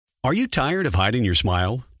Are you tired of hiding your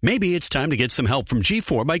smile? Maybe it's time to get some help from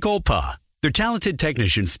G4 by Golpa. Their talented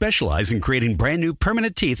technicians specialize in creating brand new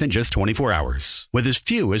permanent teeth in just 24 hours. With as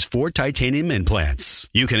few as 4 titanium implants,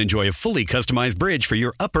 you can enjoy a fully customized bridge for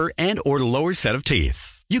your upper and or lower set of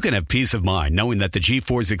teeth. You can have peace of mind knowing that the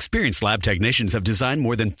G4's experienced lab technicians have designed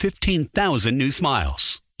more than 15,000 new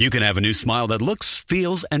smiles. You can have a new smile that looks,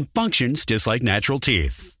 feels, and functions just like natural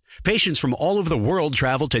teeth. Patients from all over the world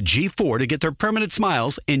travel to G4 to get their permanent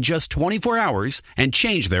smiles in just 24 hours and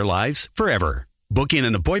change their lives forever. Booking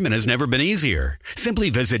an appointment has never been easier.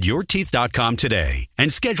 Simply visit yourteeth.com today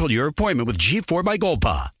and schedule your appointment with G4 by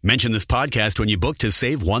Golpa. Mention this podcast when you book to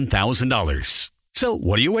save $1,000. So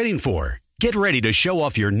what are you waiting for? Get ready to show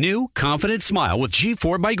off your new, confident smile with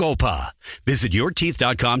G4 by Golpa. Visit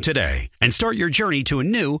yourteeth.com today and start your journey to a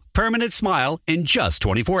new, permanent smile in just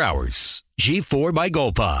 24 hours. G4 by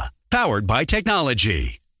Golpa. Powered by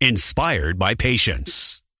technology. Inspired by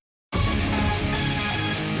patience.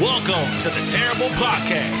 Welcome to the Terrible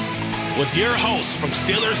Podcast with your hosts from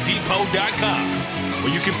SteelersDepot.com,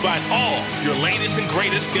 where you can find all your latest and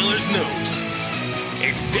greatest Steelers news.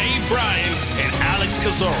 It's Dave Bryan and Alex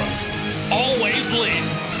Kozora. Always lit,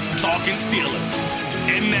 talking Steelers.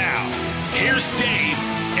 And now, here's Dave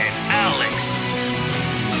and Alex.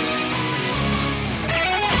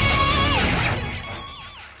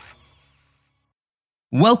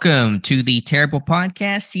 Welcome to the Terrible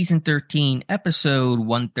Podcast, Season 13, Episode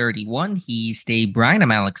 131. He's Dave Bryan.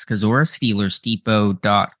 I'm Alex Kozora,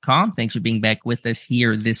 SteelersDepot.com. Thanks for being back with us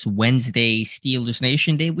here this Wednesday, Steelers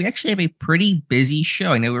Nation. Dave, we actually have a pretty busy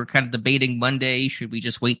show. I know we were kind of debating Monday, should we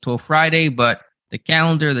just wait till Friday, but the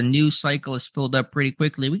calendar, the news cycle is filled up pretty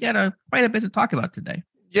quickly. We got quite a bit to talk about today.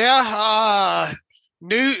 Yeah,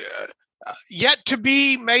 yet to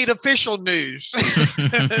be made official news,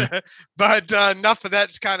 but enough of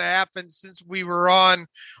that's kind of happened since we were on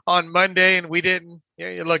Monday, and we didn't.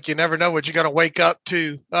 Look, you never know what you're going to wake up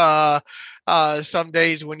to. Some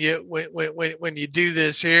days when you do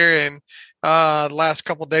this here, and the last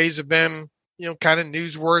couple of days have been kind of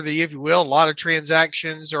newsworthy, if you will. A lot of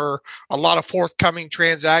transactions, or a lot of forthcoming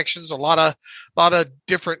transactions, a lot of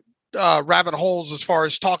different rabbit holes as far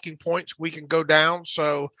as talking points we can go down.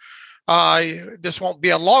 So. This won't be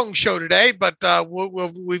a long show today, but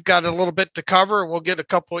we've got a little bit to cover, and we'll get a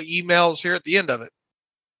couple of emails here at the end of it.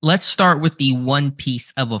 Let's start with the one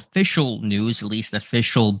piece of official news, at least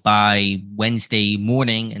official by Wednesday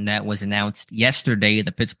morning, and that was announced yesterday.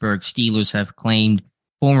 The Pittsburgh Steelers have claimed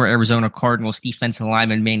former Arizona Cardinals defensive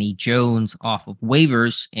lineman Manny Jones off of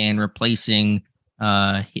waivers and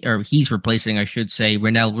he's replacing, I should say,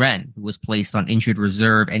 Renell Wren, who was placed on injured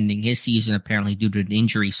reserve, ending his season apparently due to an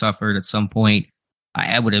injury suffered at some point,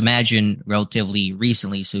 I would imagine, relatively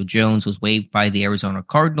recently. So Jones was waived by the Arizona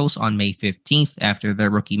Cardinals on May 15th after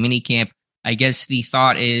their rookie minicamp. I guess the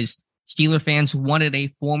thought is Steeler fans wanted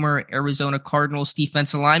a former Arizona Cardinals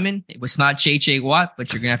defensive lineman. It was not J.J. Watt,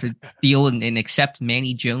 but you're going to have to deal and accept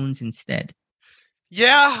Manny Jones instead.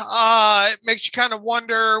 Yeah, it makes you kind of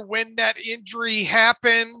wonder when that injury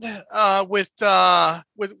happened with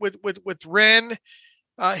Wren.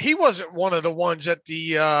 He wasn't one of the ones at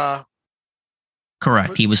the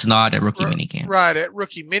correct. He was not at rookie minicamp. Right, at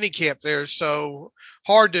rookie minicamp there. So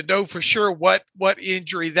hard to know for sure what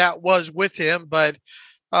injury that was with him. But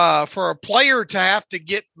for a player to have to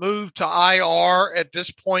get moved to IR at this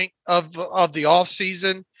point of the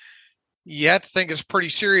offseason, you have to think it's pretty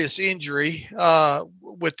serious injury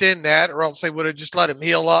within that, or else they would have just let him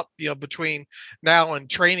heal up, between now and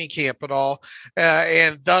training camp and all.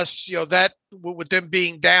 And thus, that with them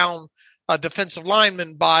being down a defensive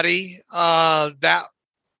lineman body, that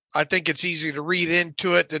I think it's easy to read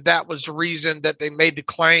into it that was the reason that they made the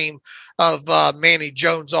claim of Manny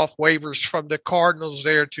Jones off waivers from the Cardinals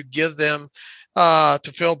there to give them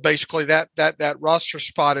to fill basically that roster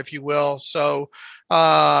spot, if you will. So,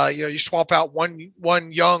 you swap out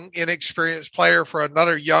one young, inexperienced player for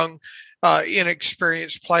another young,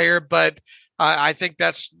 inexperienced player. But I think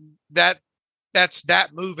that's that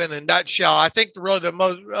move in a nutshell. I think really the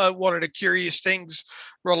most one of the curious things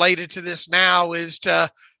related to this now is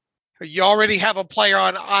you already have a player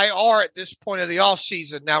on IR at this point of the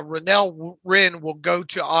offseason. Now, Renell Wren will go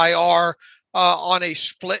to IR on a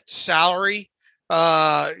split salary.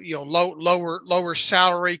 Lower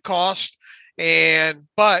salary cost.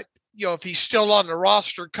 But if he's still on the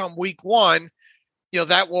roster come week one,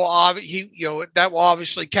 that will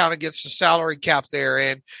obviously count against the salary cap there.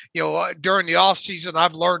 And, during the off season,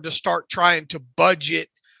 I've learned to start trying to budget,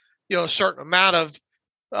 a certain amount of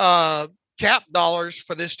cap dollars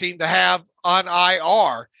for this team to have on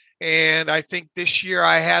IR. And I think this year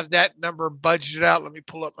I have that number budgeted out. Let me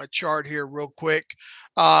pull up my chart here real quick.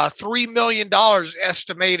 $3 million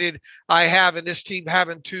estimated I have in this team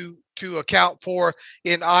having to account for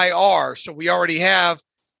in IR. So we already have,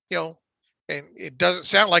 and it doesn't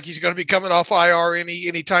sound like he's going to be coming off IR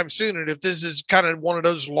anytime soon. And if this is kind of one of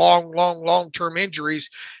those long-term injuries,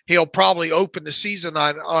 he'll probably open the season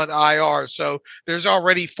on IR. So there's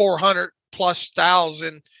already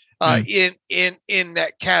 400,000+ in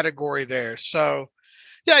that category there. So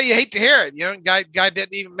yeah, you hate to hear it. Guy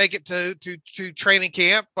didn't even make it to training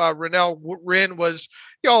camp. Rennell Wren was,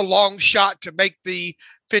 a long shot to make the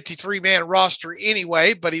 53-man roster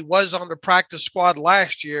anyway, but he was on the practice squad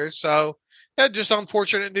last year. So yeah, just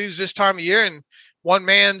unfortunate news this time of year. And one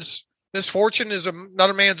man's misfortune is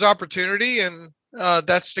another man's opportunity, and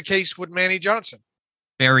that's the case with Manny Johnson.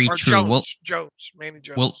 Very or true. Manny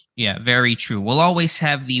Jones. Well, yeah, very true. We'll always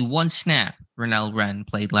have the one snap Rennell Wren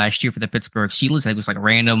played last year for the Pittsburgh Steelers. It was like a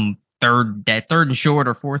random third and short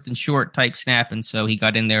or fourth and short type snap, and so he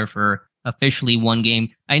got in there for officially one game.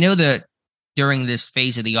 I know that during this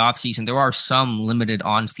phase of the offseason, there are some limited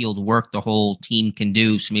on-field work the whole team can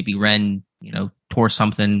do. So maybe Wren, tore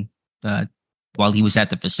something while he was at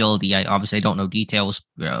the facility. I don't know details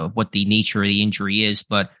what the nature of the injury is,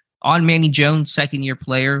 but on Manny Jones, second-year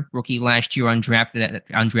player, rookie last year,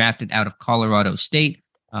 undrafted out of Colorado State,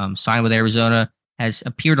 signed with Arizona, has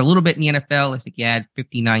appeared a little bit in the NFL. I think he had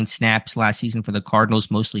 59 snaps last season for the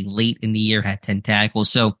Cardinals, mostly late in the year, had 10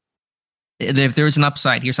 tackles. So if there's an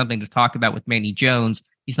upside, here's something to talk about with Manny Jones.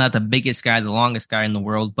 He's not the biggest guy, the longest guy in the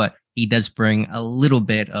world, but he does bring a little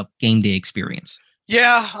bit of game day experience.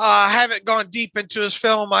 Yeah, I haven't gone deep into his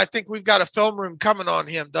film. I think we've got a film room coming on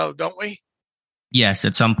him, though, don't we? Yes,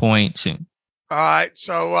 at some point soon. All right.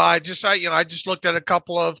 So I just looked at a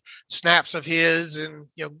couple of snaps of his, and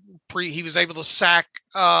he was able to sack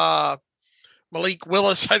Malik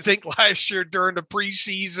Willis, I think, last year during the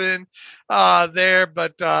preseason there.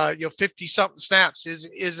 But 50-something snaps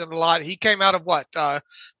isn't a lot. He came out of what?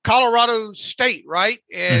 Colorado State, right?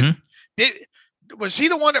 And was he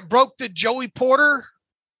the one that broke the Joey Porter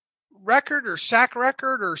record or sack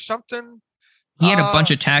record or something? He had a bunch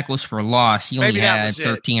of tackles for loss. He only had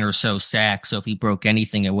 13 it. or so sacks. So if he broke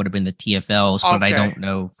anything, it would have been the TFLs. But Okay. I don't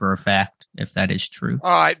know for a fact if that is true.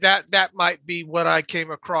 All right, that might be what I came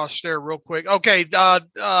across there real quick. Okay,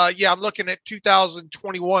 I'm looking at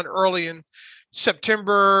 2021, early in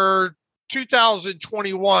September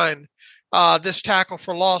 2021. This tackle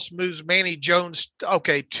for loss moves Manny Jones,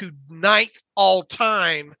 to 9th all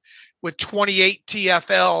time with 28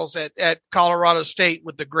 TFLs at Colorado State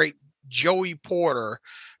with the great Joey Porter.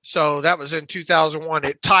 So that was in 2001.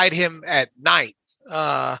 It tied him at 9th.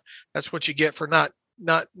 That's what you get for not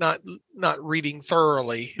reading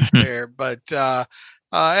thoroughly there, but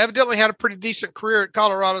evidently had a pretty decent career at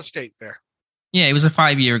Colorado State there. Yeah, he was a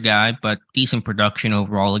 5-year guy, but decent production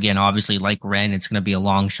overall. Again, obviously, like Wren, it's going to be a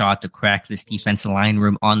long shot to crack this defensive line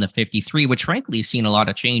room on the 53, which frankly has seen a lot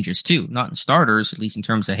of changes too. Not in starters, at least in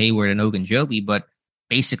terms of Hayward and Ogunjobi, but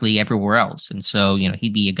basically everywhere else. And so,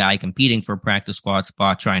 he'd be a guy competing for a practice squad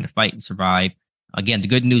spot, trying to fight and survive. Again, the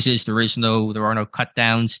good news is there are no cut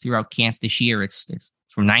downs throughout camp this year. It's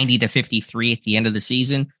from 90 to 53 at the end of the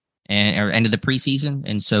season or end of the preseason.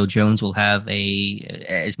 And so Jones will have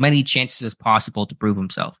as many chances as possible to prove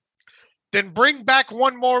himself. Then bring back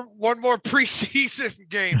one more preseason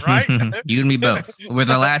game, right? You and me both. We're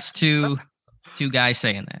the last two guys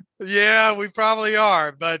saying that. Yeah, we probably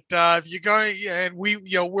are. But if you're going, and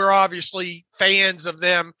we're obviously fans of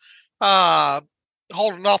them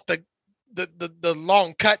holding off the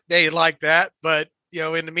long cut day like that. But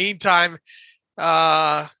in the meantime,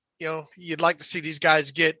 you'd like to see these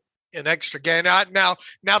guys get an extra game. Now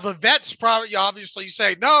the vets probably obviously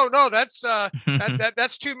say no, that's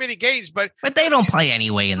that's too many games. But they don't play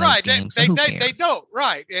anyway in those games. They don't,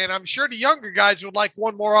 right? And I'm sure the younger guys would like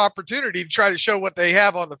one more opportunity to try to show what they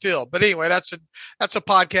have on the field. But anyway, that's a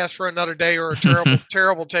podcast for another day, or a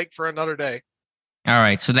terrible take for another day. All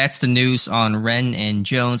right, so that's the news on Wren and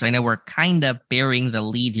Jones. I know we're kind of burying the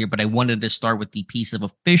lead here, but I wanted to start with the piece of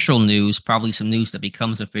official news, probably some news that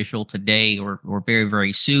becomes official today or very,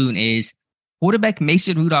 very soon, is quarterback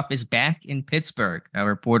Mason Rudolph is back in Pittsburgh.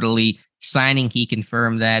 Reportedly signing, he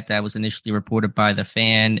confirmed that. That was initially reported by the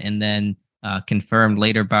Fan and then confirmed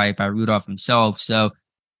later by Rudolph himself. So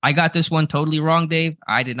I got this one totally wrong, Dave.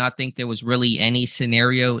 I did not think there was really any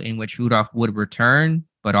scenario in which Rudolph would return.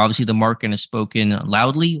 But obviously the market has spoken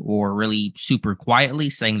loudly or really super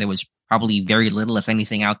quietly, saying there was probably very little, if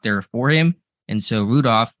anything, out there for him. And so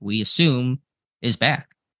Rudolph, we assume, is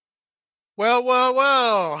back.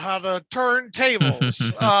 Well, how the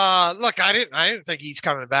turntables. Look, I didn't think he's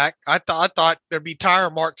coming back. I thought there'd be tire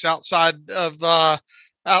marks outside of the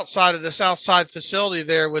South Side facility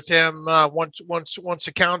there with him once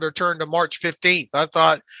the calendar turned to March 15th. I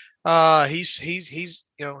thought he's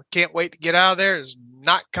can't wait to get out of there, is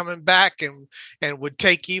not coming back, and would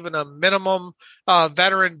take even a minimum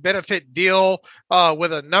veteran benefit deal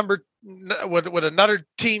with another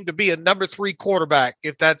team to be a number 3 quarterback,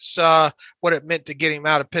 if that's what it meant to get him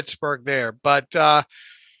out of Pittsburgh there. But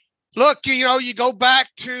look, you go back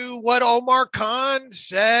to what Omar Khan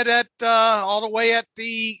said at all the way at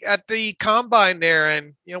the combine there,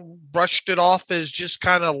 and brushed it off as just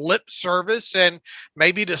kind of lip service, and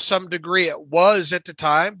maybe to some degree it was at the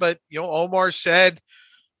time. But Omar said,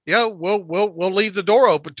 we'll leave the door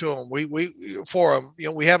open to him. For him.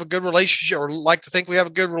 We have a good relationship, or like to think we have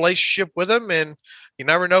a good relationship with him, and you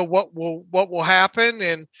never know what will happen.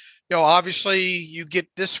 And obviously you get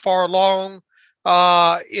this far along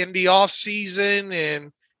in the off season,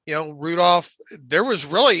 and Rudolph, there was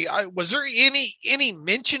there any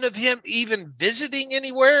mention of him even visiting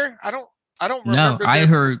anywhere? I don't remember. No, I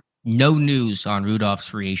heard no news on Rudolph's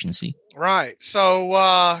free agency. Right.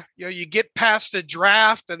 So you get past the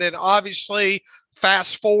draft, and then obviously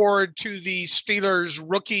fast forward to the Steelers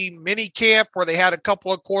rookie mini camp, where they had a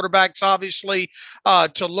couple of quarterbacks obviously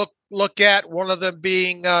to look at, one of them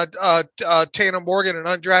being Tanner Morgan, an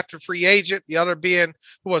undrafted free agent, the other being,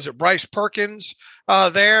 who was it, Bryce Perkins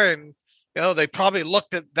there. And they probably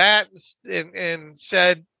looked at that and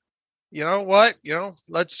said, what,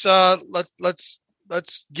 let's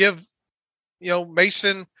give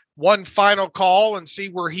Mason one final call and see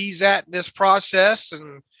where he's at in this process.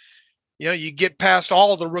 And you get past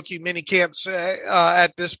all the rookie mini camps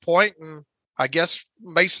at this point, and I guess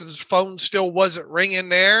Mason's phone still wasn't ringing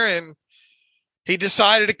there, and he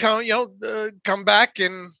decided to come back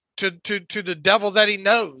and to the devil that he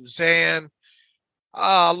knows. And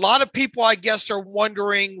a lot of people, I guess, are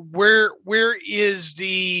wondering where is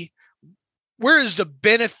the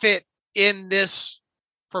benefit in this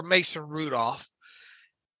for Mason Rudolph.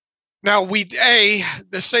 Now,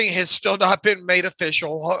 this thing has still not been made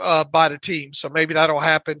official by the team, so maybe that'll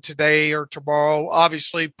happen today or tomorrow.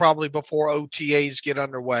 Obviously, probably before OTAs get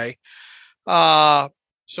underway. So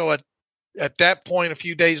at that point, a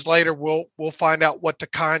few days later, we'll find out what the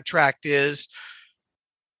contract is.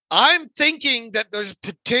 I'm thinking that there's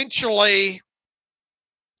potentially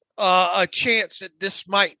a chance that this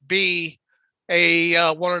might be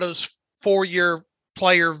a one of those 4-year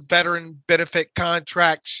player veteran benefit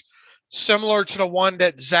contracts, similar to the one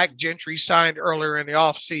that Zach Gentry signed earlier in the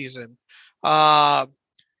offseason.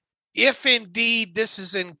 If indeed this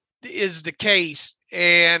is the case,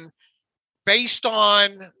 and based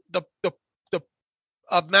on the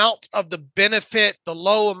amount of the benefit, the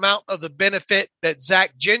low amount of the benefit that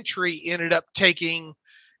Zach Gentry ended up taking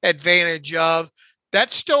advantage of,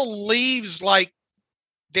 that still leaves like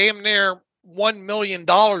damn near $1 million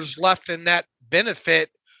left in that benefit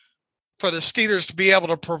for the Steelers to be able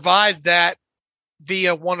to provide that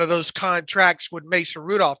via one of those contracts with Mason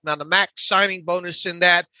Rudolph. Now, the max signing bonus in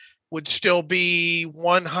that would still be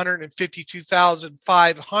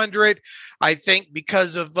 $152,500. I think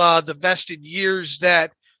because of the vested years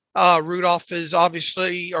that Rudolph is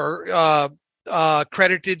obviously, or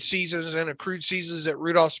credited seasons and accrued seasons that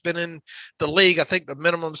Rudolph's been in the league, I think the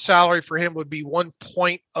minimum salary for him would be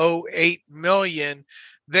 $1.08 million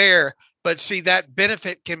there. But see, that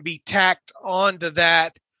benefit can be tacked onto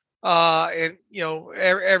that, and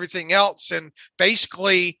everything else. And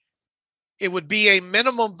basically, it would be a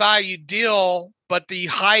minimum value deal, but the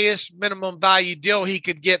highest minimum value deal he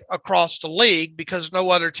could get across the league, because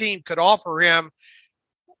no other team could offer him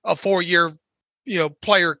a 4-year,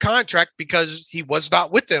 player contract, because he was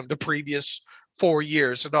not with them the previous 4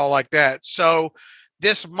 years and all like that. So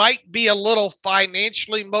this might be a little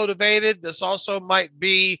financially motivated. This also might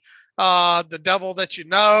be the devil that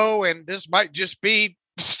and this might just be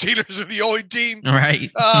the Steelers are the only team. Right.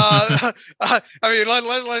 I mean,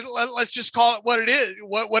 let's just call it what it is,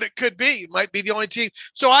 what it could be. It might be the only team.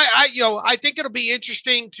 So I think it'll be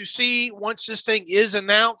interesting to see once this thing is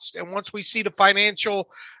announced, and once we see the financial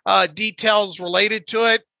details related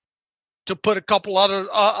to it, to put a couple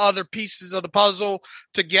other pieces of the puzzle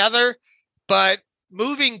together. But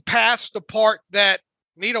moving past the part that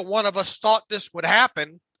neither one of us thought this would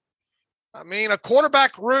happen, I mean, a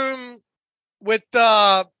quarterback room with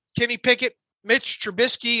Kenny Pickett, Mitch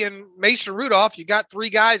Trubisky, and Mason Rudolph, you got 3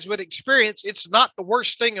 guys with experience. It's not the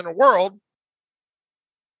worst thing in the world.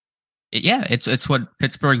 Yeah, it's what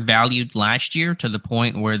Pittsburgh valued last year to the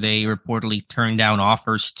point where they reportedly turned down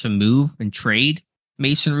offers to move and trade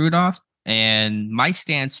Mason Rudolph. And my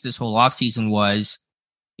stance this whole offseason was,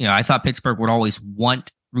 I thought Pittsburgh would always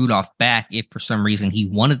want Rudolph back if for some reason he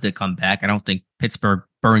wanted to come back. I don't think Pittsburgh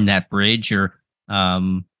burned that bridge or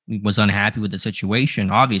was unhappy with the situation,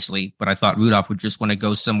 obviously, but I thought Rudolph would just want to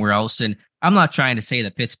go somewhere else. And I'm not trying to say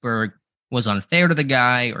that Pittsburgh was unfair to the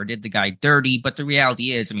guy or did the guy dirty, but the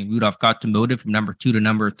reality is, Rudolph got demoted from number 2 to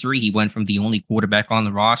number 3. He went from the only quarterback on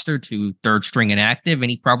the roster to third string inactive, and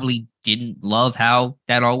he probably didn't love how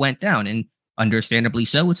that all went down. And understandably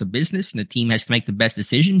so, it's a business, and the team has to make the best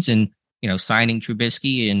decisions. And signing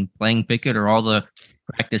Trubisky and playing Pickett are all the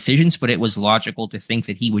correct decisions, but it was logical to think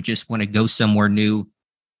that he would just want to go somewhere new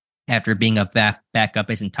after being a backup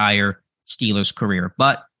his entire Steelers career.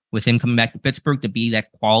 But with him coming back to Pittsburgh to be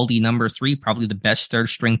that quality number 3, probably the best third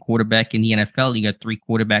string quarterback in the NFL. You got 3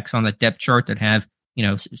 quarterbacks on the depth chart that have,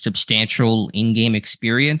 substantial in-game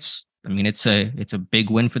experience. It's a big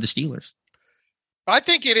win for the Steelers. I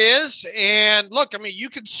think it is. And look, you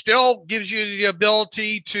can still gives you the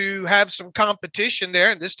ability to have some competition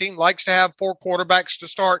there. And this team likes to have 4 quarterbacks to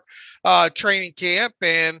start training camp.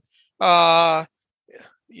 And,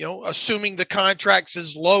 assuming the contract's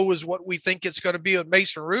as low as what we think it's going to be with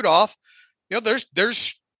Mason Rudolph,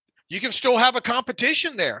 there's you can still have a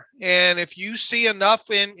competition there. And if you see enough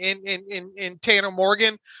in Tanner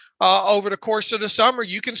Morgan over the course of the summer,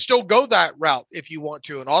 you can still go that route if you want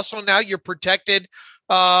to. And also now you're protected,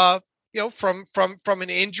 from an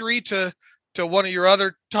injury to one of your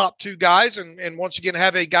other top 2 guys. And once again,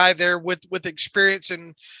 have a guy there with experience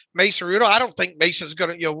in Mason Rudolph. I don't think Mason's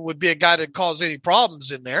going to, would be a guy that cause any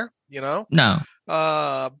problems in there, No.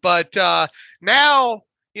 But now,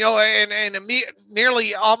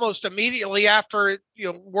 nearly almost immediately after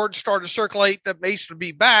word started to circulate that Mason would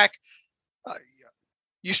be back,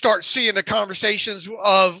 you start seeing the conversations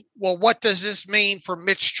of, well, what does this mean for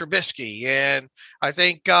Mitch Trubisky? And I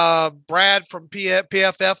think Brad from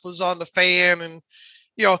PFF was on the fan, and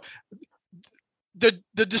the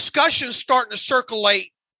discussion's starting to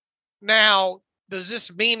circulate now. Does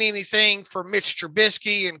this mean anything for Mitch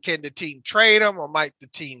Trubisky, and can the team trade him, or might the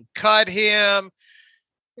team cut him?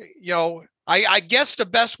 I guess the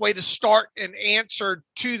best way to start an answer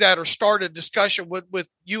to that, or start a discussion with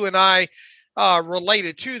you and I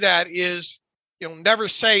related to that, is, never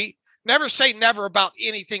say never about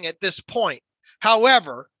anything at this point.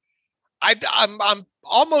 However, I'm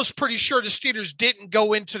almost pretty sure the Steelers didn't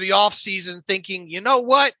go into the offseason thinking, you know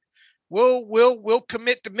what, we'll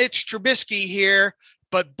commit to Mitch Trubisky here,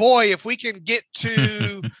 but boy, if we can get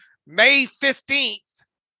to May 15th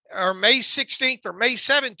or May 16th or May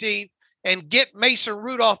 17th and get Mason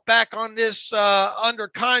Rudolph back on this under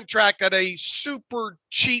contract at a super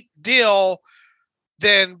cheap deal,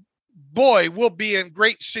 then boy, we'll be in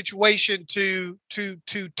great situation to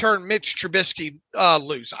turn Mitch Trubisky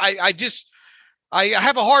loose. I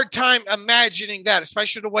have a hard time imagining that,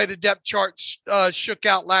 especially the way the depth charts shook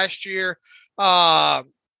out last year.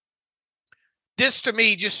 This to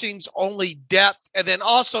me just seems only depth. And then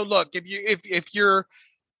also, look, if you're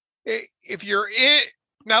in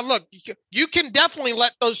now, look, you can definitely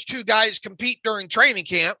let those 2 guys compete during training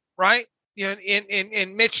camp, right?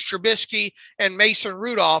 In Mitch Trubisky and Mason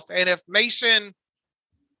Rudolph. And if Mason,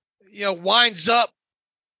 winds up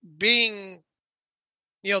being,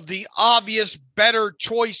 the obvious better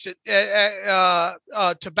choice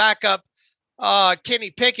to back up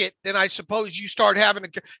Kenny Pickett, then I suppose you start having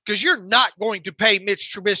because you're not going to pay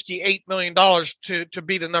Mitch Trubisky $8 million to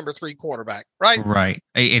be the number 3 quarterback, right? Right.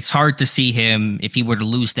 It's hard to see him, if he were to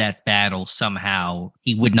lose that battle somehow,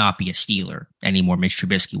 he would not be a Steeler anymore. Mitch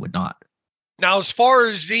Trubisky would not. Now, as far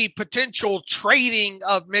as the potential trading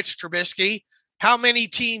of Mitch Trubisky, how many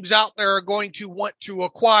teams out there are going to want to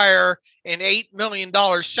acquire an $8 million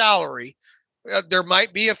salary? There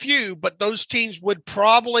might be a few, but those teams would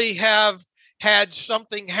probably have had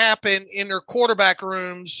something happen in their quarterback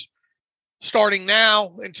rooms starting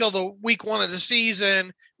now until the week 1 of the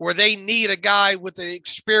season, where they need a guy with the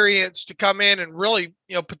experience to come in and really,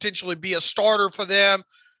 potentially be a starter for them,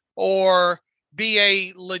 or be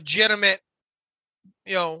a legitimate,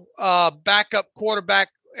 backup quarterback.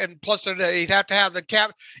 And plus they'd have to have the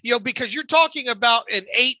cap, because you're talking about an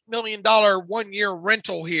 $8 million 1-year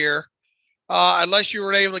rental here. Unless you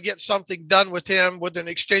were able to get something done with him with an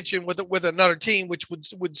extension with another team, which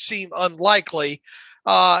would seem unlikely.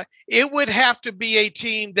 It would have to be a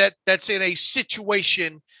team that's in a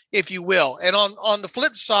situation, if you will. And on the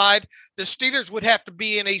flip side, the Steelers would have to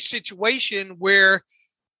be in a situation where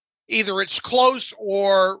either it's close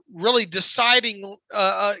or really deciding,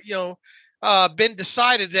 been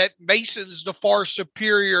decided that Mason's the far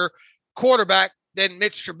superior quarterback than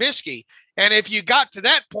Mitch Trubisky. And if you got to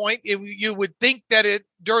that point, you would think that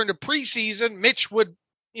during the preseason, Mitch would,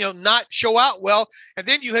 not show out well. And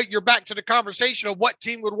then you're back to the conversation of what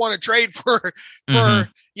team would want to trade for,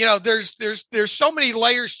 there's so many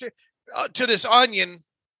layers to this onion,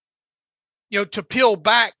 to peel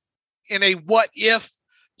back in a what if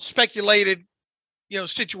speculated,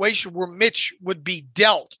 situation where Mitch would be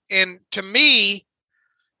dealt. And to me,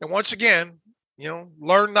 and once again,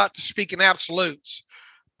 learn not to speak in absolutes,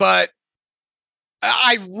 but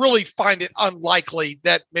I really find it unlikely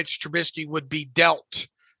that Mitch Trubisky would be dealt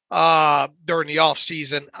during the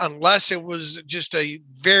offseason, unless it was just a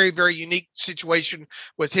very, very unique situation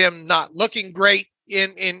with him not looking great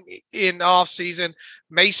in offseason,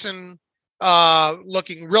 Mason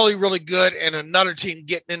looking really, really good, and another team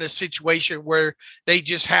getting in a situation where they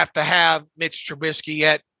just have to have Mitch Trubisky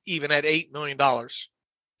at $8 million.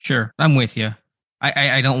 Sure, I'm with you.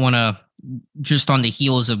 I don't want to, just on the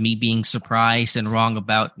heels of me being surprised and wrong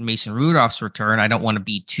about Mason Rudolph's return, I don't want to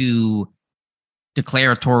be too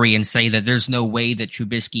declaratory and say that there's no way that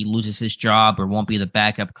Trubisky loses his job or won't be the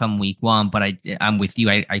backup come week one. But I'm with you.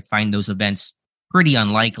 I find those events pretty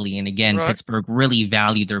unlikely. And again, right. Pittsburgh really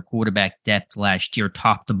valued their quarterback depth last year,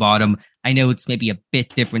 top to bottom. I know it's maybe a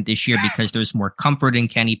bit different this year because there's more comfort in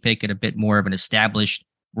Kenny Pickett, a bit more of an established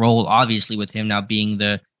role, obviously, with him now being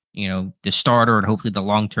the starter and hopefully the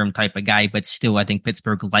long-term type of guy. But still, I think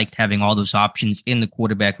Pittsburgh liked having all those options in the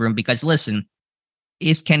quarterback room because, listen,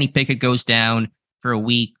 if Kenny Pickett goes down for a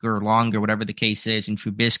week or longer, whatever the case is, and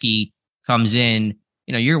Trubisky comes in,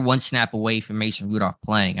 you're one snap away from Mason Rudolph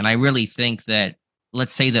playing. And I really think that,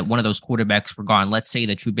 let's say that one of those quarterbacks were gone. Let's say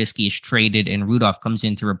that Trubisky is traded and Rudolph comes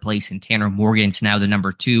in to replace, and Tanner Morgan's now the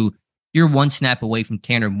number 2. You're one snap away from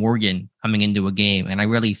Tanner Morgan coming into a game. And I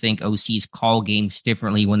really think OCs call games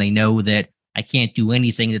differently when they know that I can't do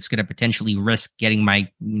anything that's going to potentially risk getting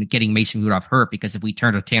Mason Rudolph hurt, because if we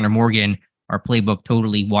turn to Tanner Morgan, our playbook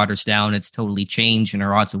totally waters down. It's totally changed, and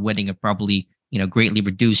our odds of winning have probably, greatly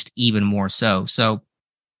reduced even more so. So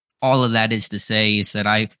all of that is to say is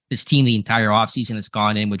that this team the entire offseason has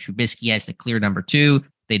gone in with Trubisky as the clear number 2.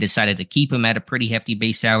 They decided to keep him at a pretty hefty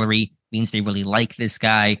base salary. Means they really like this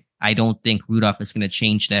guy. I don't think Rudolph is going to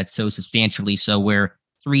change that so substantially. So where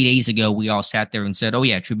 3 days ago we all sat there and said, oh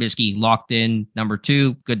yeah, Trubisky locked in number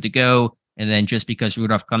 2, good to go. And then just because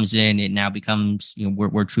Rudolph comes in, it now becomes,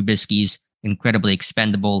 where Trubisky's incredibly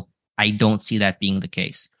expendable. I don't see that being the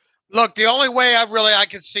case. Look, the only way I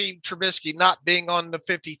could see Trubisky not being on the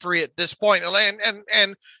 53 at this point,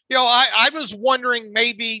 and I was wondering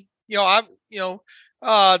maybe that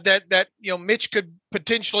Mitch could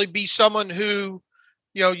potentially be someone who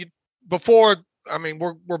before. I mean,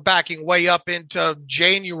 we're backing way up into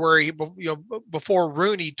January, before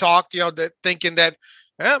Rooney talked, that thinking that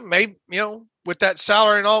maybe with that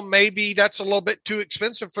salary and all, maybe that's a little bit too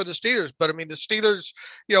expensive for the Steelers. But I mean, the Steelers,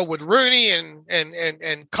 with Rooney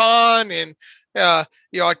and Khan and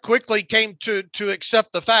I quickly came to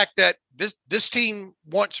accept the fact that this team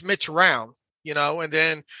wants Mitch around. And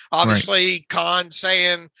then obviously right. Khan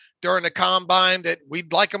saying during the combine that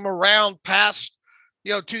we'd like him around past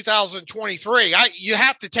 2023. You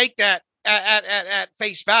have to take that at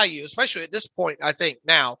face value, especially at this point, I think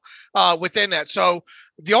now within that. So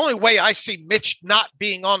the only way I see Mitch not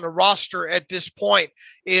being on the roster at this point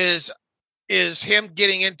is him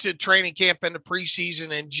getting into training camp in the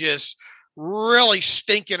preseason and just really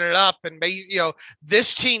stinking it up. And,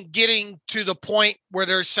 this team getting to the point where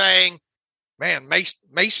they're saying, man,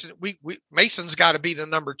 Mason's got to be the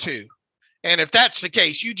number 2. And if that's the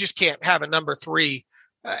case, you just can't have a number 3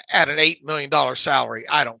 at an $8 million salary,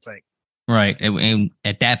 I don't think. Right. And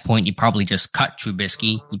at that point, you probably just cut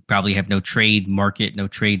Trubisky. You probably have no trade market, no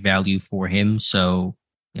trade value for him. So,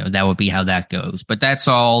 that would be how that goes. But that's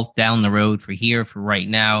all down the road for right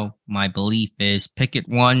now. My belief is Pickett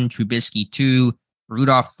 1, Trubisky 2,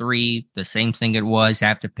 Rudolph 3, the same thing it was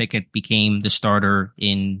after Pickett became the starter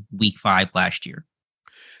in week 5 last year.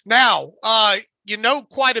 Now,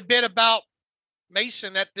 quite a bit about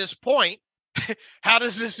Mason at this point. How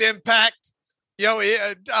does this impact,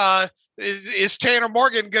 is Tanner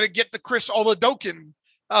Morgan going to get the Chris Oladokun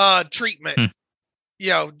treatment,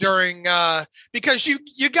 during because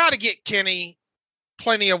you got to get Kenny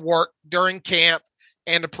plenty of work during camp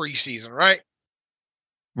and the preseason, right?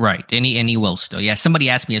 Right. And he will still. Yeah. Somebody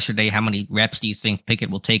asked me yesterday, how many reps do you think Pickett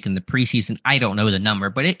will take in the preseason? I don't know the number,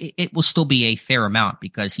 but it will still be a fair amount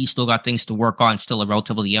because he's still got things to work on, still a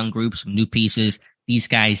relatively young group, some new pieces. these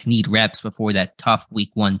guys need reps before that tough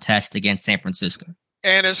week 1 test against San Francisco.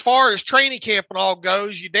 And as far as training camp and all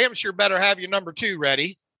goes, you damn sure better have your number 2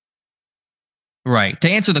 ready. Right. To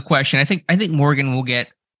answer the question, I think Morgan will get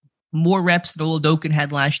more reps than Oladokun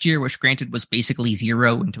had last year, which granted was basically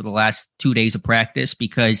 0 until the last 2 days of practice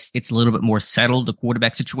because it's a little bit more settled, the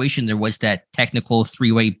quarterback situation. There was that technical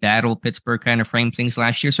 3-way battle Pittsburgh kind of framed things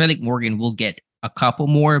last year. So I think Morgan will get a couple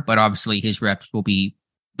more, but obviously his reps will be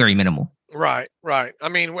very minimal. Right. I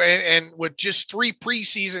mean, and with just 3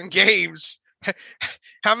 preseason games,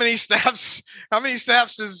 how many snaps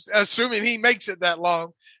is, assuming he makes it that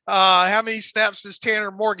long, how many snaps does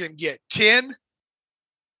Tanner Morgan get? 10?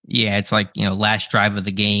 Yeah, it's like, last drive of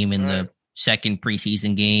the game in the second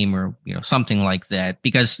preseason game or, something like that.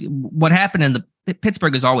 Because what happened in the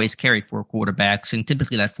Pittsburgh has always carried 4 quarterbacks, and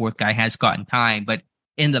typically that 4th guy has gotten time. But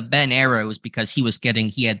in the Ben era, it was because he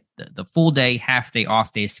had the full day, half day,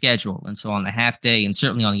 off day schedule. And so on the half day and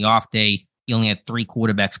certainly on the off day, he only had 3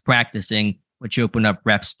 quarterbacks practicing, which opened up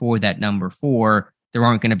reps for that number 4. There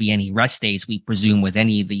aren't going to be any rest days, we presume, with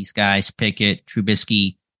any of these guys, Pickett,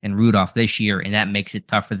 Trubisky, and Rudolph this year, and that makes it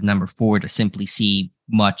tough for the number 4 to simply see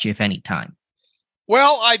much, if any, time.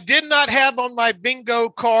 Well, I did not have on my bingo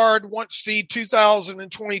card once the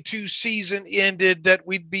 2022 season ended that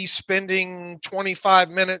we'd be spending 25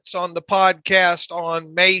 minutes on the podcast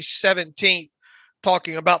on May 17th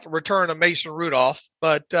talking about the return of Mason Rudolph,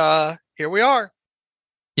 but here we are.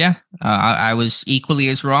 Yeah, I was equally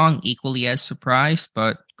as wrong, equally as surprised,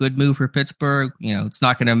 but good move for Pittsburgh. It's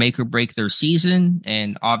not going to make or break their season.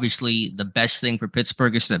 And obviously the best thing for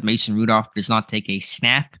Pittsburgh is that Mason Rudolph does not take a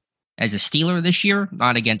snap as a Steeler this year,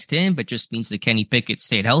 not against him, but just means that Kenny Pickett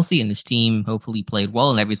stayed healthy and his team hopefully played well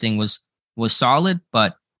and everything was solid.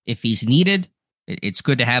 But if he's needed, it's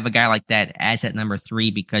good to have a guy like that as that number 3,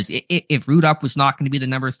 because if Rudolph was not going to be the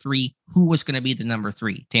number 3, who was going to be the number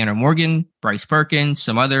 3? Tanner Morgan, Bryce Perkins,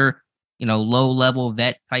 some other, low-level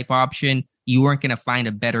vet type option. You weren't going to find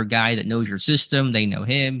a better guy that knows your system. They know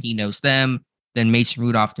him. He knows them. Than Mason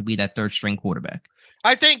Rudolph to be that 3rd-string quarterback.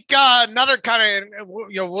 I think another kind of,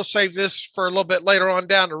 we'll save this for a little bit later on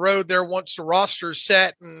down the road there once the roster's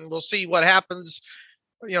set, and we'll see what happens.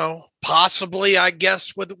 Possibly, I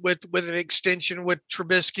guess, with an extension with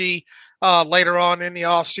Trubisky later on in the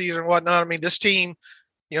offseason and whatnot. I mean, this team,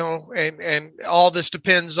 and all this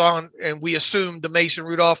depends on, and we assume the Mason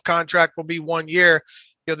Rudolph contract will be 1 year.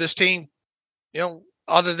 This team,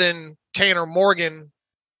 other than Tanner Morgan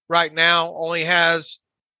right now, only has,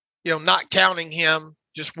 not counting him,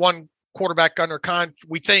 just one quarterback under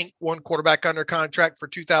we think one quarterback under contract for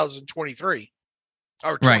 2023.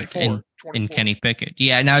 Or 24, right, in Kenny Pickett.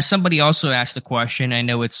 Yeah, now somebody also asked the question, I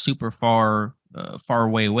know it's super far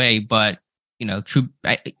away, but,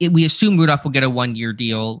 we assume Rudolph will get a 1-year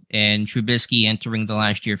deal and Trubisky entering the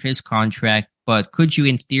last year of his contract, but could you,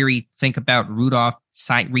 in theory, think about Rudolph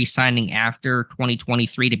re-signing after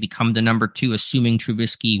 2023 to become the number 2, assuming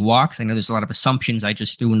Trubisky walks? I know there's a lot of assumptions I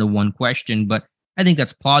just threw into one question, but I think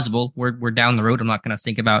that's plausible. We're down the road. I'm not going to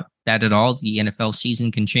think about that at all. The NFL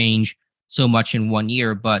season can change so much in 1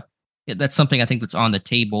 year, but that's something I think that's on the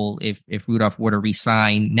table if Rudolph were to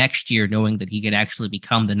re-sign next year, knowing that he could actually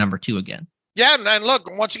become the number 2 again. Yeah, and look,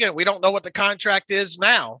 once again, we don't know what the contract is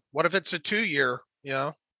now. What if it's a 2-year,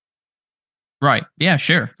 Right. Yeah,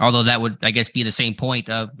 sure. Although that would, I guess, be the same point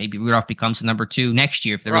of maybe Rudolph becomes the number 2 next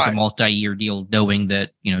year if there is a multi-year deal, knowing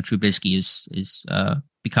that, Trubisky is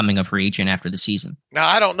becoming a free agent after the season. Now,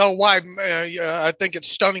 I don't know why. I think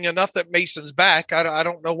it's stunning enough that Mason's back. I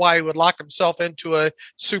don't know why he would lock himself into a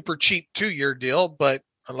super cheap 2-year deal, but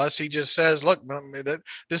unless he just says, look,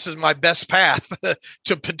 this is my best path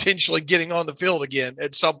to potentially getting on the field again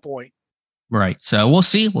at some point. Right. So we'll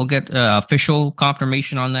see. We'll get official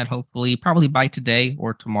confirmation on that, hopefully, probably by today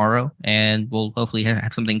or tomorrow. And we'll hopefully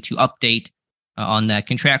have something to update on that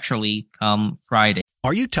contractually come Friday.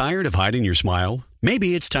 Are you tired of hiding your smile?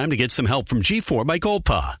 Maybe it's time to get some help from G4 by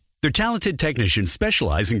Golpa. Their talented technicians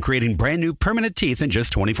specialize in creating brand new permanent teeth in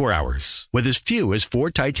just 24 hours. With as few as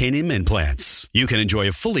 4 titanium implants, you can enjoy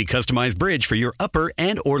a fully customized bridge for your upper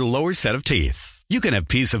and or lower set of teeth. You can have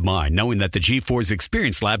peace of mind knowing that the G4's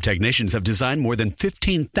experienced lab technicians have designed more than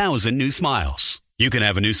 15,000 new smiles. You can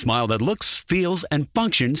have a new smile that looks, feels, and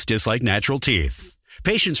functions just like natural teeth.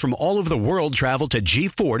 Patients from all over the world travel to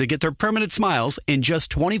G4 to get their permanent smiles in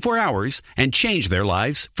just 24 hours and change their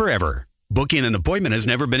lives forever. Booking an appointment has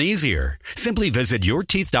never been easier. Simply visit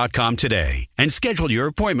yourteeth.com today and schedule your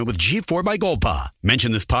appointment with G4 by Golpa.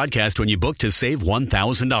 Mention this podcast when you book to save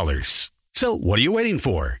 $1,000. So what are you waiting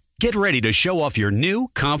for? Get ready to show off your new,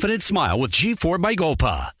 confident smile with G4 by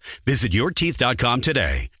Golpa. Visit yourteeth.com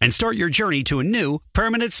today and start your journey to a new,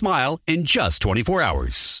 permanent smile in just 24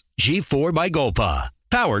 hours. G4 by Golpa.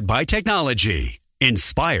 Powered by technology.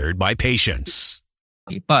 Inspired by patience.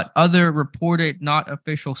 But other reported, not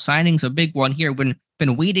official signings, a big one here. Been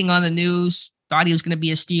waiting on the news. Thought he was going to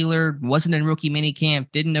be a Steeler. Wasn't in rookie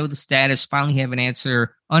minicamp. Didn't know the status. Finally have an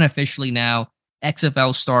answer unofficially now.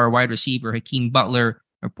 XFL star wide receiver Hakeem Butler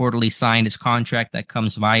reportedly signed his contract that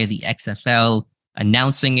comes via the XFL,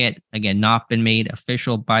 announcing it. Again, not been made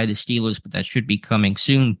official by the Steelers, but that should be coming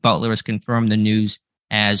soon. Butler has confirmed the news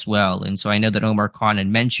as well. And so I know that Omar Khan had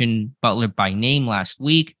mentioned Butler by name last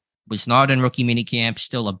week, was not in rookie minicamp,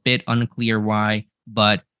 still a bit unclear why,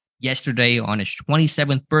 but yesterday on his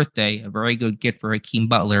 27th birthday, a very good gift for Hakeem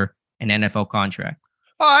Butler, an NFL contract.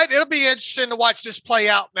 All right, it'll be interesting to watch this play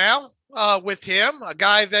out now. With him, a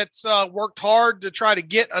guy that's worked hard to try to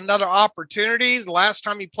get another opportunity. The last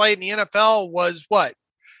time he played in the NFL was what?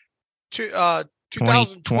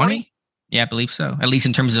 2020? Yeah, I believe so. At least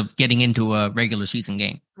in terms of getting into a regular season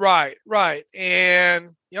game. Right. And,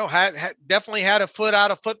 had definitely had a foot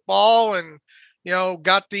out of football and,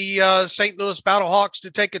 got the St. Louis Battlehawks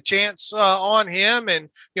to take a chance on him. And,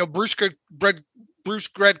 Bruce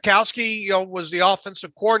Gradkowski, was the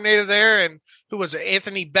offensive coordinator there, and who was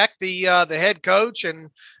Anthony Beck, the head coach,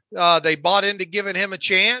 and they bought into giving him a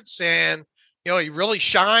chance, and he really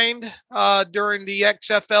shined during the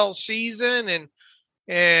XFL season,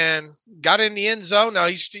 and got in the end zone. Now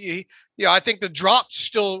I think the drop's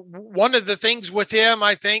still one of the things with him.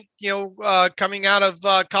 I think coming out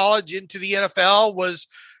of college into the NFL was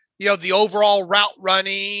the overall route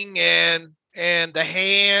running and the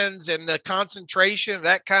hands and the concentration,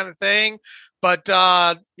 that kind of thing. But,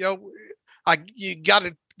 you got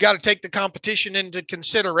to take the competition into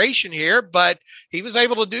consideration here, but he was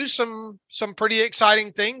able to do some pretty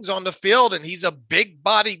exciting things on the field. And he's a big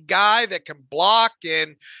bodied guy that can block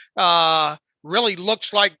and, really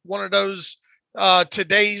looks like one of those,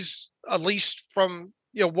 today's, at least from,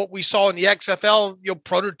 what we saw in the XFL,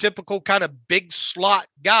 prototypical kind of big slot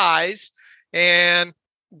guys. And,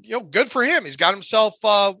 good for him. He's got himself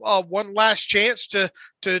one last chance to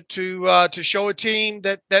show a team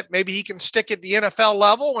that maybe he can stick at the NFL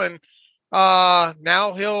level, and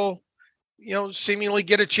now he'll seemingly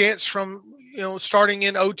get a chance from starting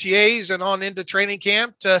in OTAs and on into training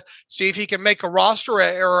camp to see if he can make a roster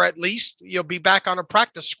or at least be back on a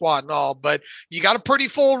practice squad and all. But you got a pretty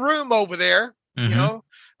full room over there,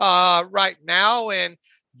 right now, and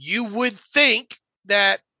you would think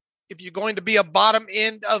that if you're going to be a bottom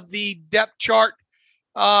end of the depth chart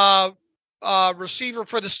receiver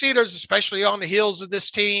for the Steelers, especially on the heels of this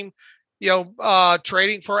team,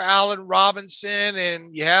 trading for Allen Robinson,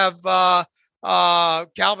 and you have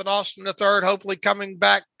Calvin Austin III hopefully coming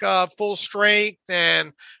back full strength,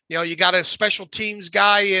 and you got a special teams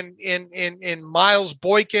guy in Miles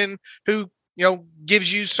Boykin who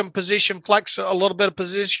gives you some a little bit of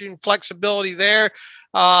position flexibility there.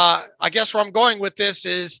 I guess where I'm going with this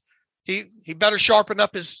is, he better sharpen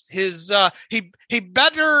up he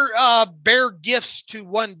better bear gifts to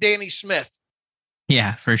one Danny Smith.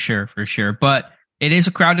 Yeah, for sure. But it is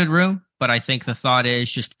a crowded room. But I think the thought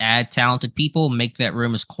is just add talented people, make that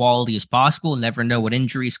room as quality as possible. Never know what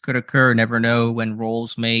injuries could occur. Never know when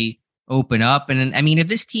roles may open up. And I mean, if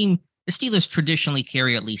this team, the Steelers traditionally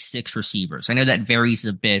carry at least 6 receivers. I know that varies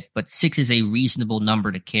a bit, but 6 is a reasonable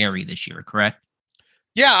number to carry this year, correct?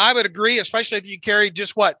 Yeah, I would agree, especially if you carry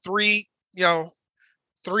just 3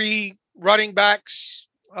 running backs.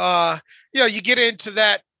 You get into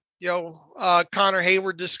that, Connor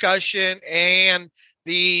Hayward discussion and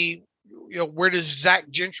the, where does Zach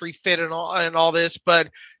Gentry fit in all this, but,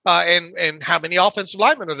 and how many offensive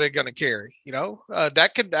linemen are they going to carry?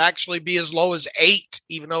 That could actually be as low as 8,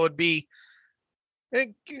 even though it'd be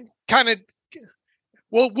kind of,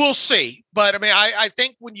 we'll see. But I mean, I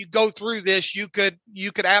think when you go through this, you could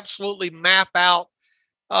absolutely map out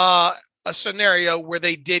a scenario where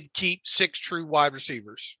they did keep 6 true wide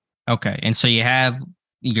receivers. Okay. And so you have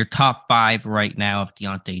your top 5 right now of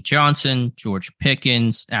Deontay Johnson, George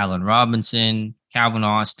Pickens, Allen Robinson, Calvin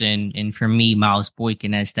Austin, and for me, Miles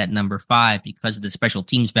Boykin as that number 5 because of the special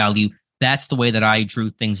teams value. That's the way that I drew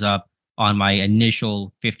things up on my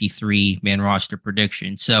initial 53-man roster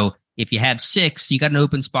prediction. So if you have 6, you got an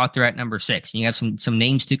open spot there at number 6. And you have some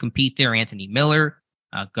names to compete there. Anthony Miller,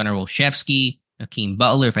 Gunnar Olszewski, Hakeem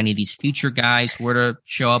Butler. If any of these future guys were to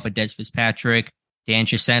show up, a Des Fitzpatrick, Dan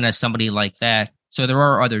Chisena, somebody like that. So there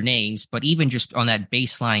are other names, but even just on that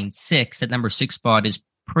baseline 6, that number 6 spot is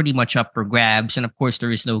pretty much up for grabs. And of course,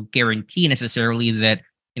 there is no guarantee necessarily that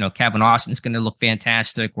Kevin Austin's going to look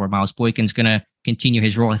fantastic or Miles Boykin's going to continue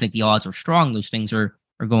his role. I think the odds are strong. Those things are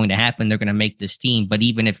going to happen. They're going to make this team. But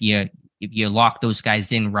even if you lock those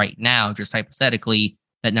guys in right now, just hypothetically,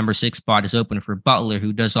 that number 6 spot is open for Butler,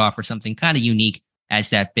 who does offer something kind of unique as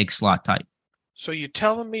that big slot type. So you're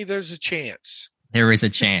telling me there's a chance? There is a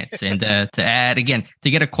chance. And to add, again,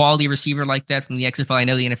 to get a quality receiver like that from the XFL, I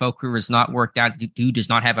know the NFL career has not worked out. Dude does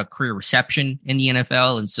not have a career reception in the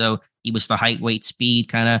NFL. And so he was the height, weight, speed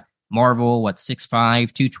kind of marvel, 6'5",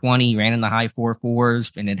 220, ran in the high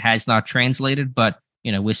 4.4s, and it has not translated. But,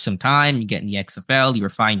 with some time, you get in the XFL, you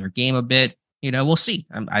refine your game a bit. We'll see.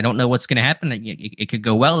 I don't know what's going to happen. It could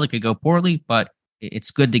go well, it could go poorly, but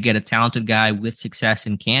it's good to get a talented guy with success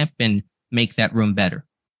in camp and make that room better.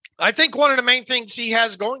 I think one of the main things he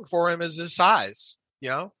has going for him is his size,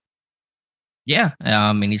 Yeah.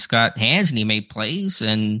 And he's got hands and he made plays.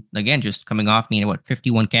 And again, just coming off,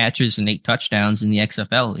 51 catches and 8 touchdowns in the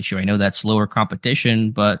XFL this year. I know that's lower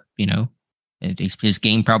competition, but, his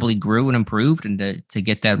game probably grew and improved. And to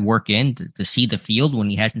get that work in, to see the field when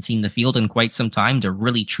he hasn't seen the field in quite some time, to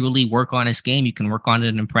really, truly work on his game. You can work on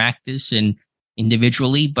it in practice and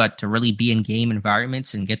individually, but to really be in game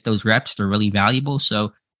environments and get those reps, they're really valuable.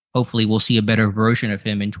 So hopefully we'll see a better version of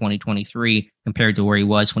him in 2023 compared to where he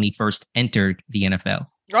was when he first entered the NFL. All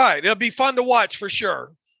right. It'll be fun to watch for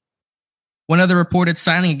sure. One other reported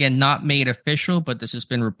signing, again, not made official, but this has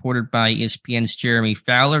been reported by ESPN's Jeremy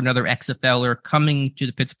Fowler, another XFLer coming to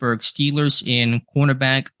the Pittsburgh Steelers in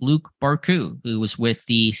cornerback Luke Barku, who was with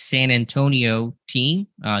the San Antonio team.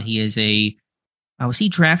 He is was he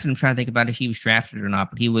drafted? I'm trying to think about if he was drafted or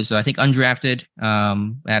not, but he was, I think, undrafted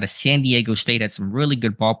out of San Diego State, had some really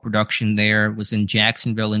good ball production there, was in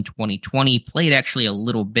Jacksonville in 2020, played actually a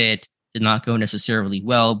little bit, did not go necessarily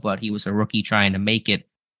well, but he was a rookie trying to make it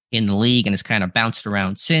in the league and has kind of bounced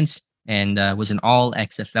around since and was an all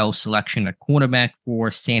XFL selection at cornerback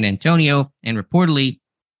for San Antonio. And reportedly,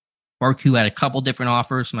 Barku had a couple different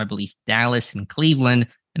offers from, I believe, Dallas and Cleveland,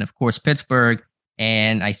 and of course, Pittsburgh.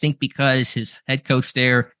 And I think because his head coach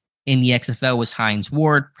there in the XFL was Hines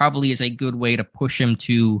Ward, probably is a good way to push him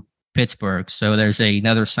to Pittsburgh. So there's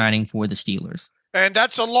another signing for the Steelers. And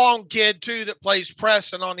that's a long kid, too, that plays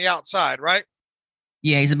press and on the outside, right?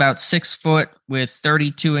 Yeah, he's about 6 foot with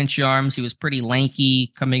 32-inch arms. He was pretty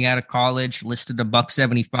lanky coming out of college, listed a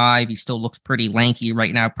 $175. He still looks pretty lanky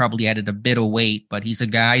right now, probably added a bit of weight, but he's a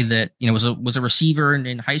guy that, was a receiver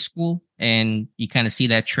in high school, and you kind of see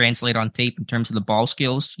that translate on tape in terms of the ball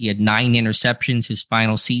skills. He had 9 interceptions his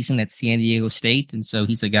final season at San Diego State, and so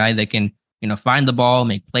he's a guy that can, find the ball,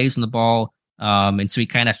 make plays on the ball, and so he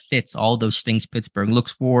kind of fits all those things Pittsburgh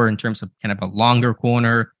looks for in terms of kind of a longer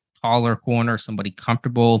corner, taller corner, somebody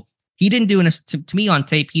comfortable. He didn't do, to me on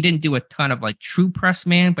tape, he didn't do a ton of true press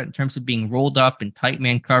man, but in terms of being rolled up in tight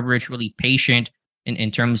man coverage, really patient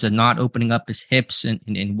in terms of not opening up his hips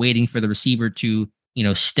and waiting for the receiver to,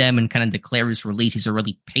 stem and kind of declare his release. He's a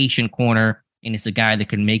really patient corner, and it's a guy that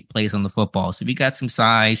can make plays on the football. So if you got some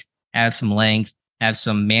size, have some length, have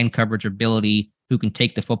some man coverage ability, who can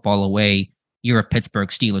take the football away, you're a Pittsburgh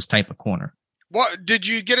Steelers type of corner. What did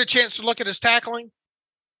you get a chance to look at his tackling?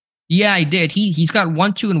 Yeah, I did. He's got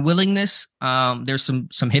 1-2 in willingness. There's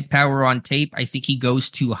some hip power on tape. I think he goes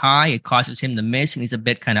too high. It causes him to miss, and he's a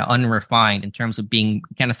bit kind of unrefined in terms of being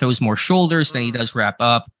kind of throws more shoulders than he does wrap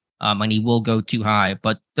up. And he will go too high.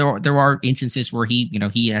 But there are instances where he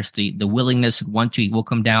has the willingness. 1-2, he will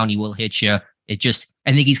come down, he will hit you. I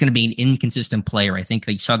think he's going to be an inconsistent player. I think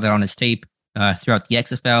you saw that on his tape throughout the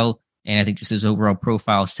XFL. And I think just his overall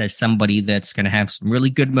profile says somebody that's going to have some really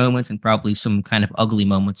good moments and probably some kind of ugly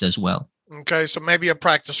moments as well. Okay, so maybe a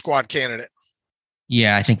practice squad candidate.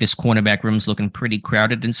 Yeah, I think this cornerback room is looking pretty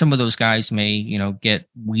crowded, and some of those guys may, get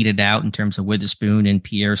weeded out in terms of Witherspoon and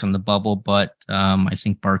Pierre's on the bubble, but I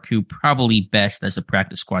think Barku probably best as a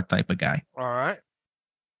practice squad type of guy. All right,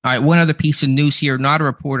 one other piece of news here, not a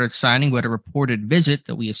reported signing, but a reported visit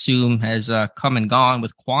that we assume has come and gone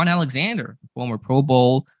with Quan Alexander, former Pro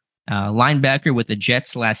Bowl linebacker with the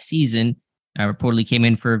Jets last season. Reportedly came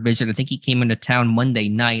in for a visit. I think he came into town Monday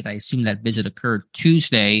night. I assume that visit occurred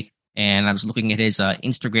Tuesday. And I was looking at his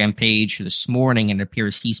Instagram page this morning, and it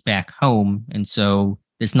appears he's back home. And so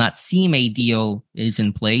does not seem a deal is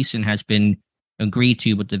in place and has been agreed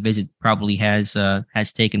to, but the visit probably has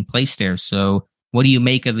taken place there. So what do you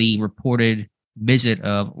make of the reported visit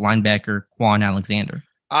of linebacker Quan Alexander?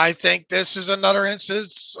 I think this is another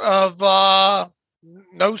instance of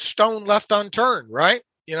no stone left unturned, right?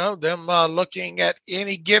 Them looking at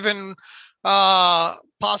any given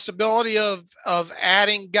possibility of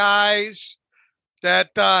adding guys that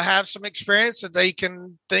have some experience that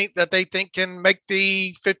they think can make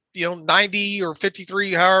the 90 or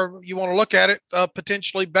 53, however you want to look at it,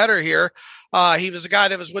 potentially better here. He was a guy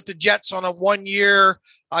that was with the Jets on a 1-year,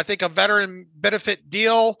 I think, a veteran benefit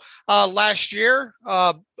deal last year.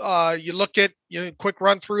 You look at quick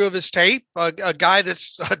run through of his tape, a guy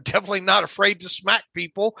that's definitely not afraid to smack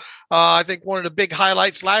people. I think one of the big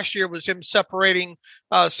highlights last year was him separating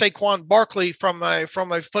Saquon Barkley from a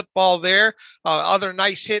football there. Other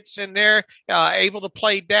nice hits in there, able to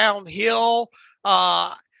play downhill.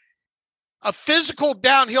 A physical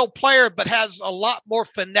downhill player, but has a lot more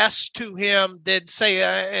finesse to him than, say,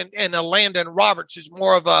 and a Landon Roberts, who's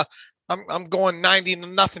more of a, I'm going 90 to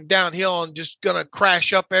nothing downhill and just going to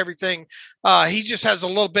crash up everything. He just has a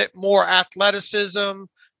little bit more athleticism,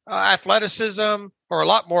 or a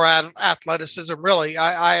lot more athleticism, really.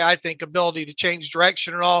 I think ability to change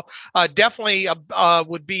direction and all. Definitely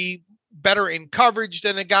would be better in coverage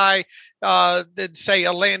than a guy than, say,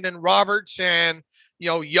 a Landon Roberts, and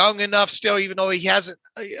young enough still, even though he hasn't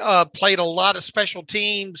played a lot of special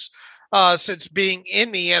teams since being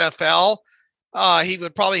in the NFL. He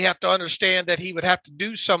would probably have to understand that he would have to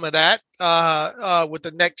do some of that with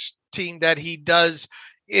the next team that he does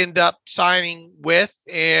end up signing with.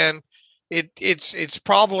 And it's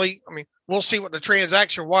probably, we'll see what the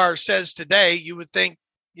transaction wire says today. You would think,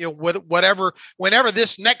 whenever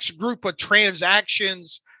this next group of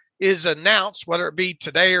transactions is announced, whether it be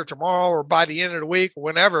today or tomorrow or by the end of the week or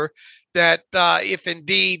whenever, that if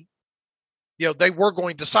indeed, they were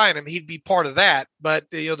going to sign him, he'd be part of that. But,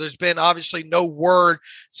 there's been obviously no word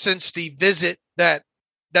since the visit that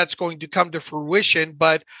that's going to come to fruition.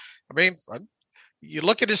 But you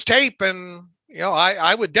look at his tape and,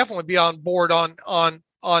 I would definitely be on board on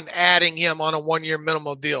adding him on a 1-year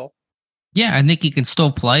minimum deal. Yeah, I think he can still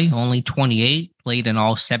play. Only 28, played in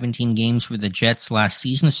all 17 games for the Jets last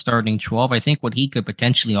season, starting 12. I think what he could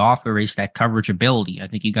potentially offer is that coverage ability. I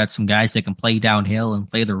think you got some guys that can play downhill and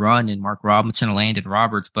play the run, and Mark Robinson and Landon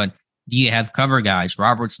Roberts, but do you have cover guys?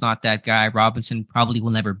 Roberts not that guy. Robinson probably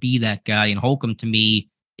will never be that guy, and Holcomb, to me,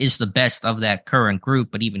 is the best of that current group,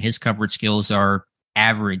 but even his coverage skills are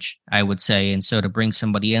average, I would say. And so to bring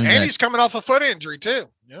somebody in, and he's coming off a foot injury too.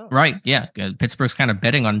 Yeah. Right. Yeah. Pittsburgh's kind of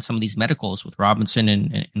betting on some of these medicals with Robinson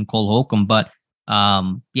and Cole Holcomb. But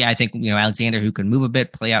I think, Alexander, who can move a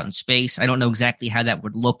bit, play out in space. I don't know exactly how that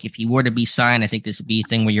would look if he were to be signed. I think this would be a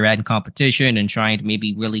thing where you're adding competition and trying to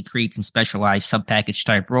maybe really create some specialized sub-package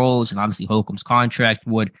type roles. And obviously Holcomb's contract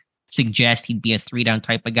would suggest he'd be a 3-down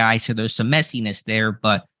type of guy. So there's some messiness there,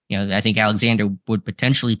 but I think Alexander would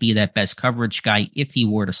potentially be that best coverage guy if he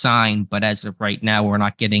were to sign. But as of right now, we're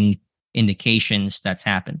not getting indications that's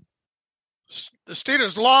happened. The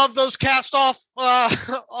Steelers love those cast-off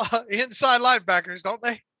inside linebackers, don't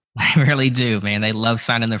they? I really do, man. They love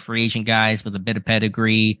signing the free agent guys with a bit of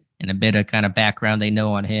pedigree and a bit of kind of background they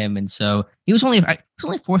know on him. And so he was only a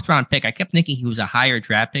 4th-round pick. I kept thinking he was a higher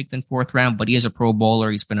draft pick than 4th round, but he is a Pro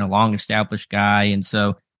Bowler. He's been a long-established guy, and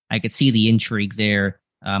so I could see the intrigue there.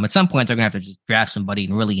 At some point, they're going to have to just draft somebody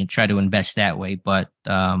and really try to invest that way. But,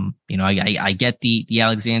 I get the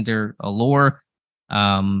Alexander allure.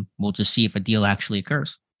 We'll just see if a deal actually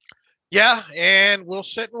occurs. Yeah, and we'll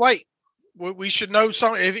sit and wait. We should know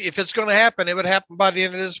something. If it's going to happen, it would happen by the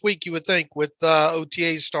end of this week, you would think, with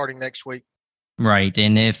OTAs starting next week. Right,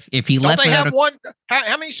 and if he don't left, they have one?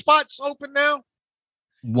 How many spots open now?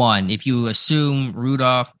 One. If you assume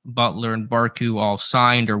Rudolph, Butler, and Barku all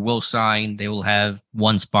signed or will sign, they will have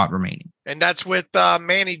 1 spot remaining. And that's with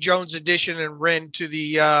Manny Jones' addition and Wren to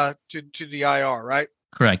the to the IR, right?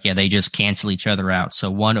 Correct. Yeah, they just cancel each other out.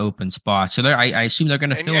 So 1 open spot. So I assume they're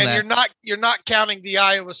going to fill that. And you're not counting the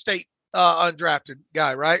Iowa State undrafted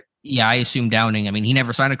guy, right? Yeah, I assume Downing. He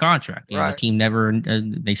never signed a contract. The team never.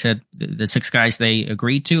 They said the 6 guys they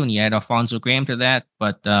agreed to, and you add Alfonso Graham to that.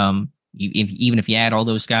 But even if you add all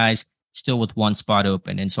those guys, still with 1 spot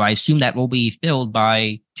open. And so I assume that will be filled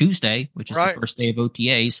by Tuesday, which is the first day of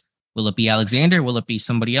OTAs. Will it be Alexander? Will it be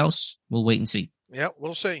somebody else? We'll wait and see. Yeah,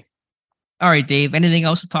 we'll see. All right, Dave, anything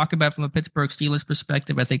else to talk about from a Pittsburgh Steelers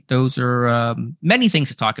perspective? I think those are many things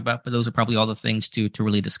to talk about, but those are probably all the things to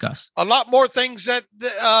really discuss. A lot more things that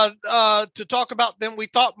to talk about than we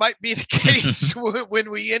thought might be the case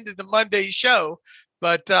when we ended the Monday show.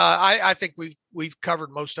 But I think we've covered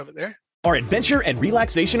most of it there. Are adventure and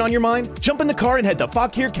relaxation on your mind? Jump in the car and head to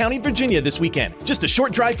Fauquier County, Virginia this weekend. Just a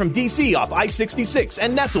short drive from D.C. off I-66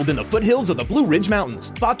 and nestled in the foothills of the Blue Ridge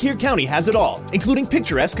Mountains. Fauquier County has it all, including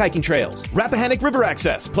picturesque hiking trails, Rappahannock River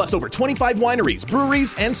access, plus over 25 wineries,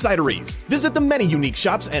 breweries, and cideries. Visit the many unique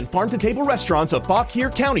shops and farm-to-table restaurants of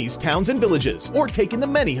Fauquier County's towns and villages, or take in the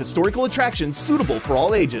many historical attractions suitable for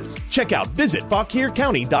all ages. Check out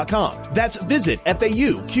visitfauquiercounty.com. That's visit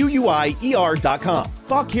FAUQUIER.com.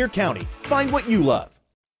 Fauquier County. Find what you love.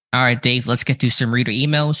 All right, Dave, let's get to some reader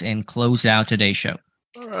emails and close out today's show.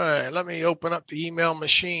 All right, let me open up the email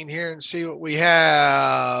machine here and see what we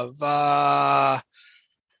have. Babette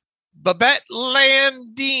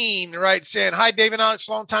Landine writes in, hi, Dave and Alex,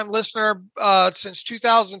 longtime listener since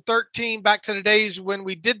 2013, back to the days when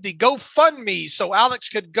we did the GoFundMe so Alex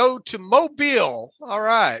could go to Mobile. All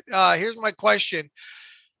right, here's my question.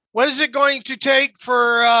 What is it going to take for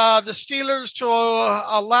the Steelers to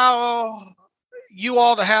allow you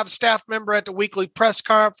all to have staff member at the weekly press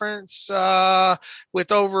conference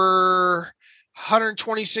with over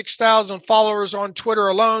 126,000 followers on Twitter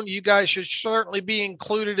alone? You guys should certainly be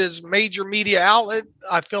included as major media outlet.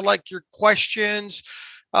 I feel like your questions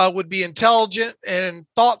would be intelligent and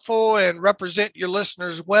thoughtful and represent your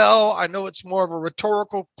listeners well. I know it's more of a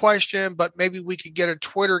rhetorical question, but maybe we could get a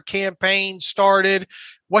Twitter campaign started.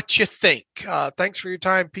 What you think? Thanks for your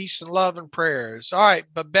time. Peace and love and prayers. All right,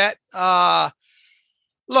 Babette.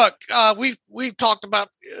 Look, we've talked about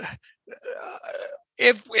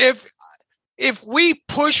if we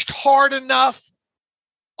pushed hard enough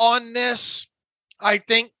on this, I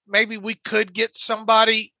think maybe we could get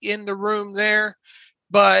somebody in the room there.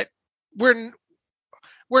 But we're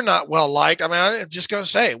not well liked. I mean, I'm just going to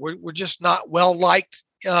say we're just not well liked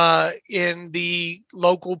in the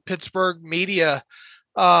local Pittsburgh media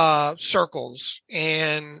circles,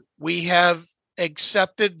 and we have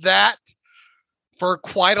accepted that for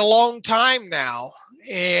quite a long time now.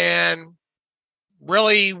 And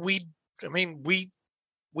really, we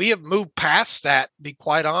have moved past that, to be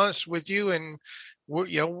quite honest with you. And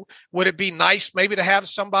would it be nice maybe to have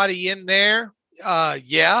somebody in there?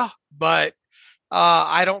 Yeah, but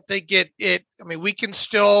I don't think it, I mean, we can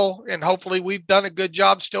still, and hopefully we've done a good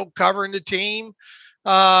job still covering the team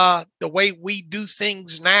the way we do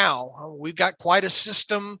things now. We've got quite a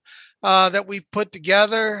system that we've put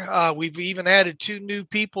together. We've even added 2 new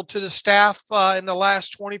people to the staff in the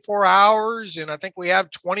last 24 hours. And I think we have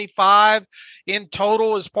 25 in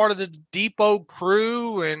total as part of the depot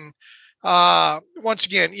crew. And once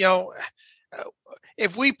again,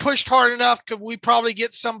 if we pushed hard enough, could we probably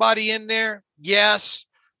get somebody in there? Yes.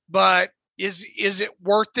 But is it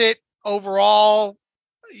worth it overall?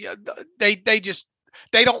 They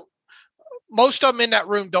don't, most of them in that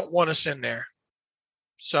room don't want us in there.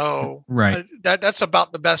 So right. That's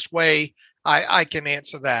about the best way I can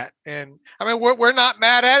answer that. And I mean, we're not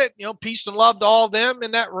mad at it, peace and love to all of them in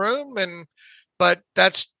that room. But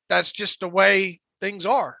that's just the way things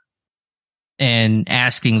are. And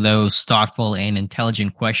asking those thoughtful and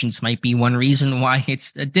intelligent questions might be one reason why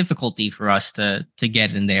it's a difficulty for us to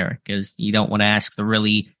get in there, because you don't want to ask the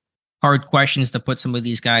really hard questions to put some of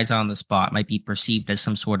these guys on the spot. Might be perceived as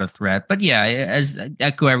some sort of threat. But yeah, as I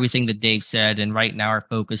echo everything that Dave said, and right now our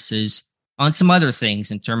focus is on some other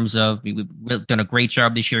things in terms of we've done a great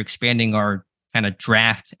job this year expanding our kind of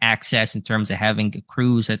draft access in terms of having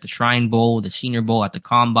crews at the Shrine Bowl, the Senior Bowl, at the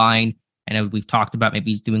Combine. I know we've talked about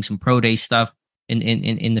maybe doing some pro day stuff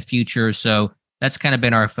in the future. So that's kind of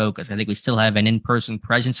been our focus. I think we still have an in-person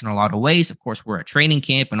presence in a lot of ways. Of course, we're at training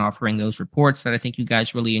camp and offering those reports that I think you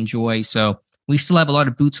guys really enjoy. So we still have a lot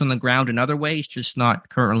of boots on the ground in other ways, just not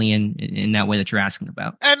currently in that way that you're asking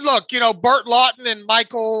about. And look, Bert Lawton and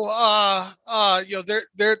Michael,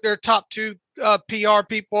 they're top 2 PR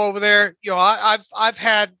people over there. I've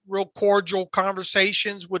had real cordial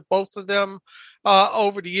conversations with both of them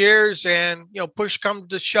over the years, and push come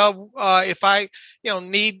to shove, if I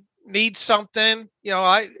need something,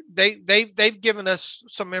 they've given us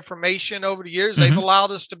some information over the years. Mm-hmm. They've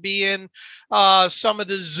allowed us to be in some of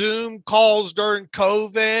the Zoom calls during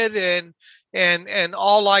COVID and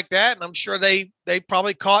all like that. And I'm sure they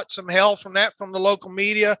probably caught some hell from that, from the local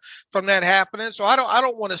media, from that happening. So I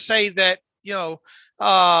don't want to say that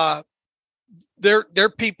their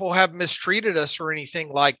people have mistreated us or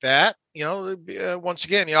anything like that. Once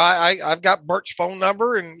again, I've got Bert's phone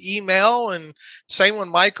number and email, and same with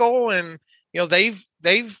Michael, and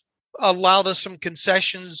they've allowed us some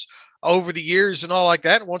concessions over the years and all like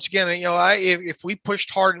that. And once again, if we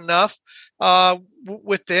pushed hard enough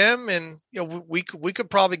with them, and we could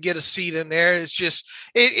probably get a seat in there. It's just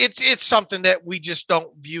it's something that we just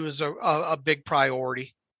don't view as a big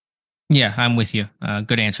priority. Yeah, I'm with you.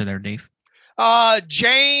 Good answer there, Dave.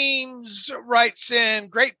 James writes in,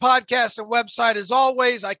 great podcast and website as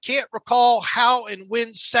always. I can't recall how and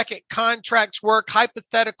when second contracts work.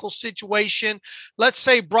 Hypothetical situation. Let's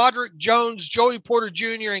say Broderick Jones, Joey Porter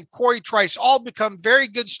Jr., and Corey Trice all become very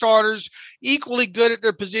good starters, equally good at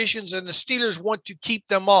their positions, and the Steelers want to keep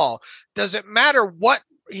them all. Does it matter what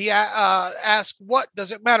he asked, what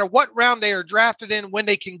does it matter what round they are drafted in when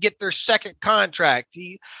they can get their second contract?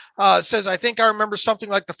 He says, I think I remember something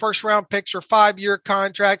like the first round picks are 5-year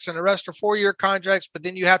contracts and the rest are 4-year contracts, but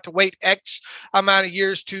then you have to wait X amount of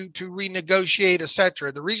years to renegotiate,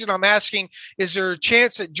 etc. The reason I'm asking, is there a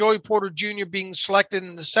chance that Joey Porter Jr. being selected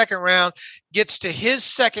in the second round gets to his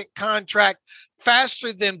second contract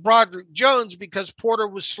faster than Broderick Jones because Porter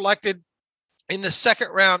was selected in the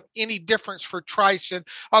second round? Any difference for Trice?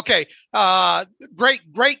 Okay.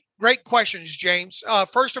 Great questions, James.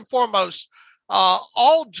 First and foremost,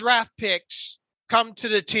 all draft picks come to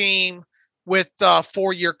the team with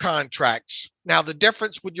 4-year contracts. Now, the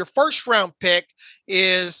difference with your first round pick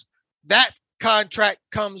is that contract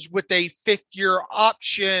comes with a 5th-year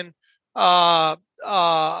option. All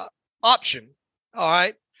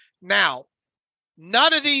right. Now,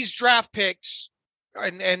 none of these draft picks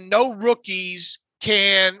and no rookies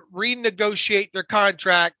can renegotiate their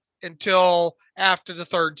contract until after the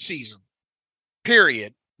 3rd season,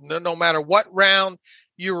 period. No matter what round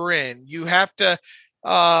you're in, you have to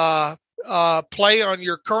play on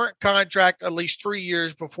your current contract at least 3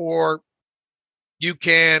 years before you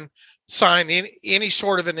can sign any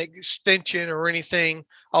sort of an extension or anything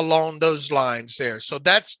along those lines there. So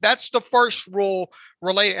that's the first rule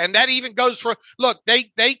related. And that even goes for, look, they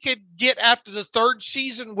could get after the 3rd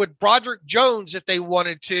season with Broderick Jones if they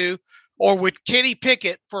wanted to, or with Kenny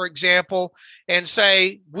Pickett, for example, and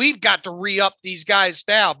say, we've got to re-up these guys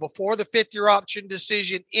now before the 5th-year option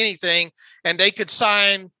decision, anything, and they could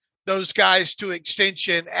sign those guys to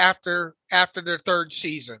extension after their 3rd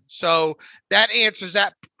season. So that answers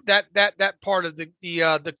that part of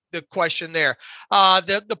the question there.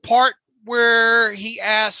 The part where he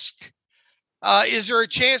asked, is there a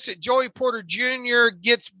chance that Joey Porter Jr.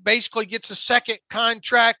 gets a second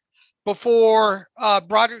contract before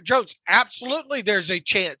Broderick Jones? Absolutely, there's a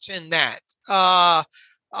chance in that.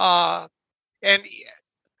 And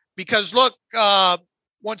because look,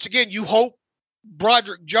 once again, you hope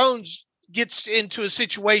Broderick Jones gets into a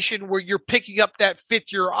situation where you're picking up that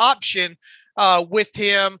 5th-year option with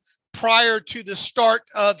him prior to the start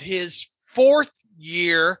of his 4th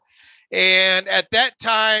year. And at that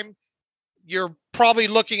time, you're probably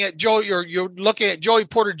looking at you're looking at Joey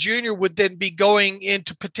Porter Jr. would then be going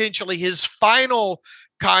into potentially his final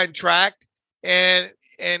contract. And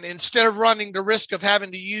instead of running the risk of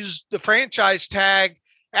having to use the franchise tag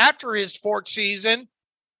after his 4th season,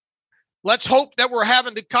 let's hope that we're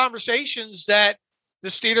having the conversations that the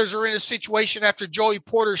Steelers are in a situation after Joey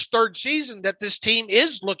Porter's 3rd season that this team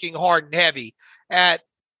is looking hard and heavy at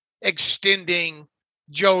extending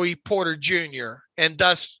Joey Porter Jr. and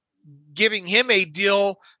thus giving him a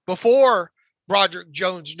deal before Broderick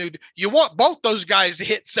Jones knew. You want both those guys to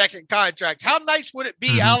hit second contracts. How nice would it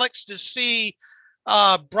be, Alex, to see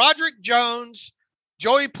Broderick Jones,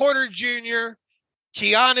 Joey Porter Jr.,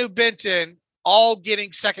 Keanu Benton all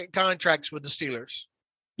getting second contracts with the Steelers?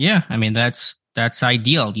 Yeah, I mean, that's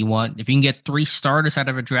ideal. You want, if you can get 3 starters out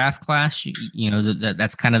of a draft class, you know,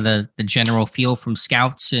 that's kind of the general feel from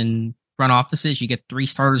scouts and front offices. You get 3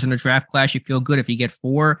 starters in a draft class, you feel good. If you get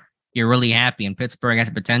 4, you're really happy. And Pittsburgh has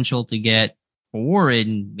the potential to get 4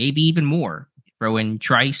 and maybe even more. Throw in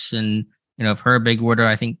Trice, and you know, if Herbig were to,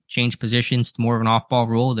 I think, change positions to more of an off-ball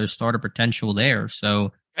role, there's starter potential there.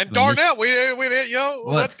 So, and I mean, Darnell, we you know,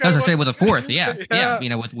 well, let's go. As I say, with a 4th, yeah. You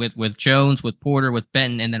know, with Jones, with Porter, with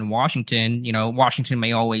Benton, and then Washington. You know, Washington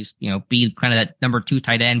may always, you know, be kind of that number 2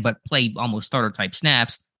 tight end, but play almost starter type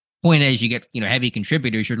snaps. Point is, you get, you know, heavy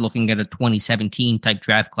contributors. You're looking at a 2017 type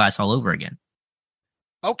draft class all over again.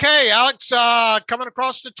 Okay, Alex, coming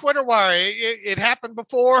across the Twitter wire. It happened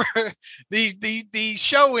before the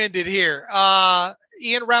show ended here.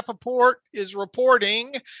 Ian Rappaport is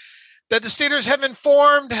reporting that the Steelers have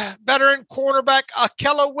informed veteran cornerback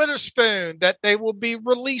Ahkello Witherspoon that they will be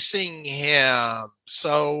releasing him.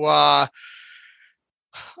 So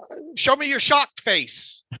show me your shocked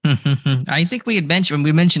face. I think we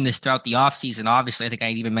mentioned this throughout the offseason. Obviously, I think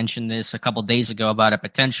I even mentioned this a couple of days ago about a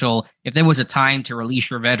potential, if there was a time to release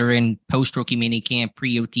your veteran post-rookie minicamp,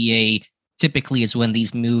 pre-OTA, typically is when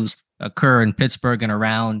these moves occur in Pittsburgh and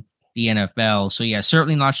around the NFL. So yeah,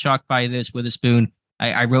 certainly not shocked by this. Witherspoon,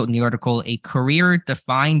 I wrote in the article, a career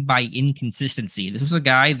defined by inconsistency. This was a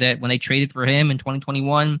guy that when they traded for him in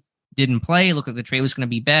 2021, didn't play. Looked like the trade was going to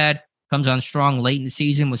be bad. Comes on strong late in the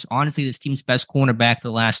season. Was honestly this team's best cornerback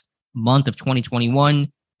the last month of 2021,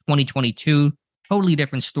 2022. Totally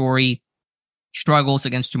different story. Struggles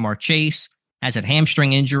against Jamar Chase. Has a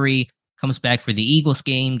hamstring injury. Comes back for the Eagles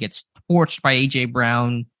game. Gets torched by A.J.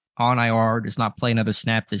 Brown on IR. Does not play another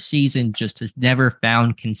snap this season. Just has never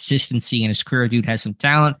found consistency in his career. Dude has some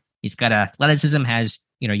talent. He's got athleticism. Has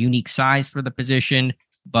unique size for the position,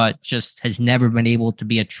 but just has never been able to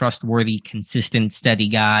be a trustworthy, consistent, steady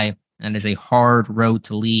guy. And is a hard road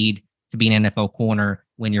to lead to be an NFL corner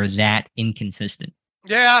when you're that inconsistent.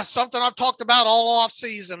 Yeah, something I've talked about all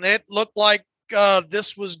offseason. It looked like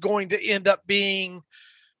this was going to end up being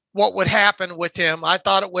what would happen with him. I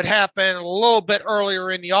thought it would happen a little bit earlier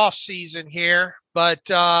in the offseason here, but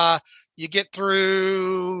you get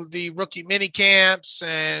through the rookie mini camps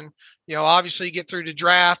and, obviously you get through the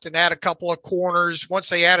draft and add a couple of corners. Once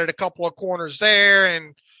they added a couple of corners there,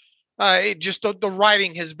 and it just the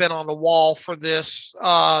writing has been on the wall for this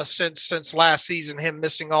since last season, him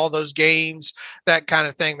missing all those games, that kind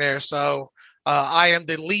of thing there. So I am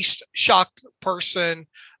the least shocked person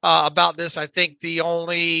about this. I think the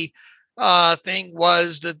only thing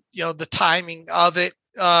was the timing of it.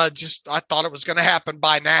 I thought it was going to happen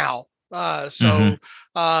by now.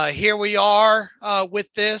 Here we are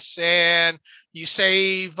with this, and you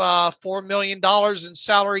save $4 million in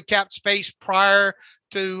salary cap space prior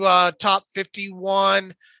to top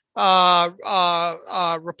 51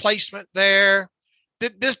 replacement there.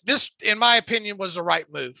 This, in my opinion, was the right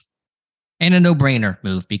move. And a no-brainer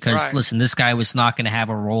move because, Listen, this guy was not going to have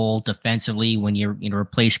a role defensively when you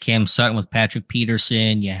replace Cam Sutton with Patrick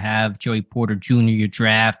Peterson. You have Joey Porter Jr. You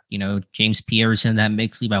draft, James Pierre's in that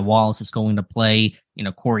mix. Levi Wallace is going to play.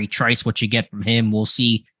 Corey Trice, what you get from him, we'll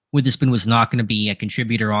see. Witherspoon was not going to be a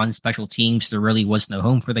contributor on special teams. There really was no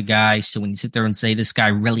home for the guy. So when you sit there and say this guy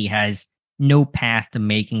really has no path to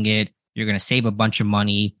making it, you're going to save a bunch of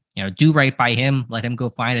money. Do right by him. Let him go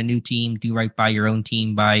find a new team. Do right by your own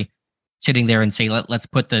team by sitting there and say, let's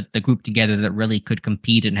put the group together that really could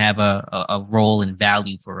compete and have a role and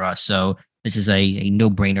value for us. So this is a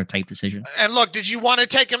no-brainer type decision. And look, did you want to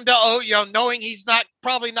take him to, knowing he's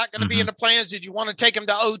probably not going to be in the plans, did you want to take him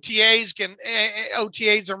to OTAs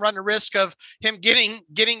and run the risk of him getting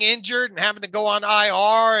injured and having to go on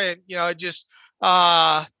IR? And,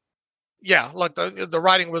 look, the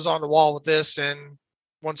writing was on the wall with this. And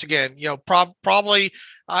once again, probably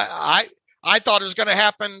I thought it was going to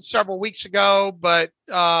happen several weeks ago, but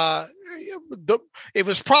it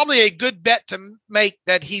was probably a good bet to make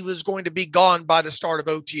that he was going to be gone by the start of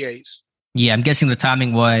OTAs. Yeah, I'm guessing the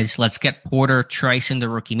timing was let's get Porter, Trice into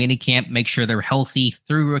rookie minicamp, make sure they're healthy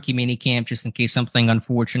through rookie minicamp just in case something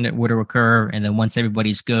unfortunate were to occur. And then once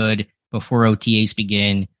everybody's good, before OTAs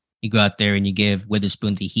begin, you go out there and you give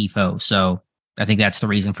Witherspoon the heave-ho. So I think that's the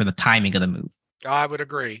reason for the timing of the move. I would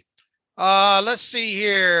agree. Let's see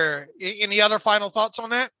here. Any other final thoughts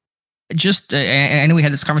on that? Just, I know we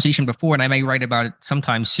had this conversation before, and I may write about it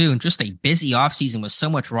sometime soon. Just a busy offseason with so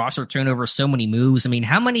much roster turnover, so many moves. I mean,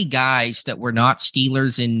 how many guys that were not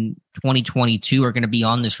Steelers in 2022 are going to be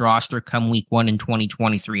on this roster come week 1 in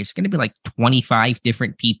 2023? It's going to be like 25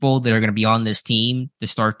 different people that are going to be on this team to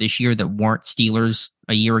start this year that weren't Steelers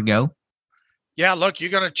a year ago. Yeah, look, you're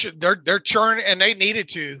going to they're churning, and they needed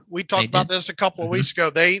to. We talked about this a couple of weeks ago.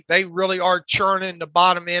 They really are churning the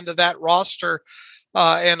bottom end of that roster,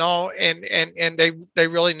 and they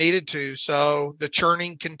really needed to. So the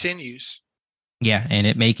churning continues. Yeah, and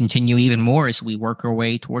it may continue even more as we work our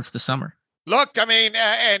way towards the summer. Look, I mean,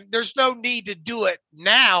 and there's no need to do it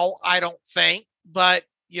now, I don't think. But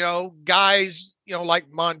guys, like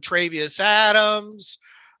Montravius Adams,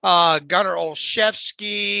 Gunnar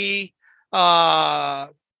Olszewski.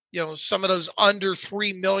 Some of those under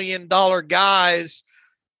 $3 million guys,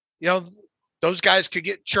 those guys could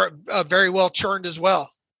get very well churned as well.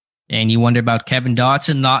 And you wonder about Kevin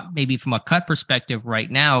Dotson, not maybe from a cut perspective right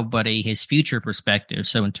now, but his future perspective.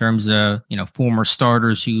 So in terms of, former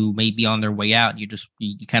starters who may be on their way out, you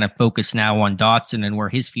kind of focus now on Dotson and where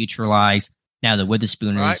his future lies now that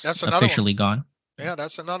Witherspoon is officially gone. Yeah,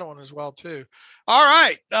 that's another one as well, too. All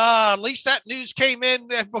right. At least that news came in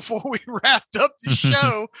before we wrapped up the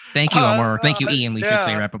show. Thank you, Omar. Thank you, Ian. We should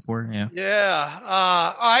say Rappaport. Yeah. Yeah.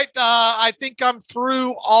 All right. I think I'm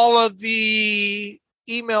through all of the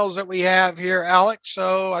emails that we have here, Alex.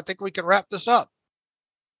 So I think we can wrap this up.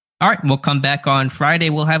 All right. We'll come back on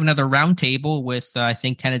Friday. We'll have another roundtable with, I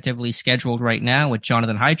think, tentatively scheduled right now with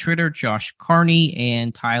Jonathan Heitritter, Josh Carney,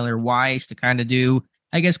 and Tyler Wise to kind of do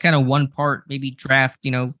I guess kind of one part, maybe draft,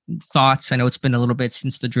 thoughts. I know it's been a little bit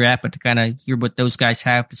since the draft, but to kind of hear what those guys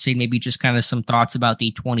have to say, maybe just kind of some thoughts about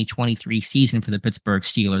the 2023 season for the Pittsburgh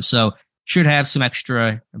Steelers. So should have some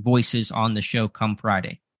extra voices on the show come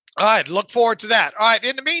Friday. All right, look forward to that. All right,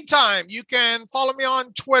 in the meantime, you can follow me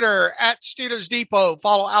on Twitter at Steelers Depot.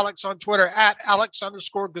 Follow Alex on Twitter at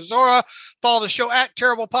Alex_Gazora. Follow the show at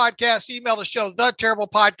Terrible Podcast. Email the show,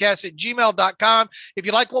 theterriblepodcast@gmail.com. If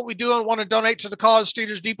you like what we do and want to donate to the cause,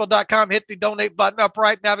 SteelersDepot.com. Hit the donate button up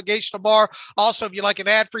right navigational bar. Also, if you like an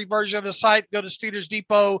ad-free version of the site, go to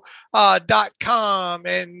SteelersDepot.com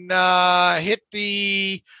and hit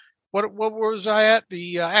the what was I at?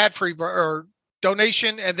 The ad-free or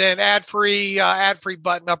donation, and then ad-free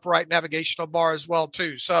button up right navigational bar as well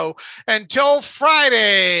too. So until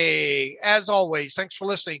Friday, as always, thanks for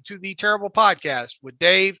listening to the Terrible Podcast with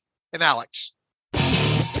Dave and Alex.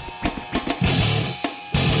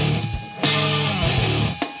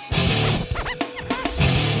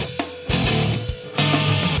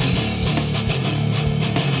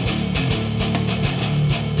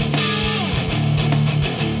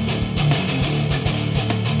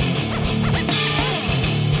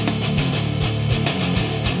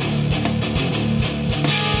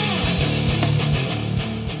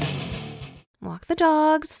 The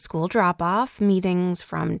dogs, school drop-off, meetings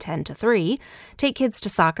from 10 to 3, take kids to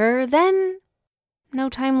soccer, then no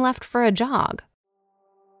time left for a jog.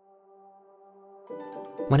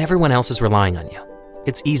 When everyone else is relying on you,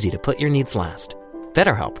 it's easy to put your needs last.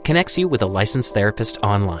 BetterHelp connects you with a licensed therapist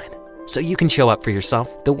online, so you can show up for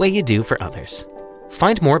yourself the way you do for others.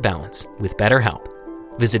 Find more balance with BetterHelp.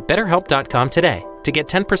 Visit BetterHelp.com today to get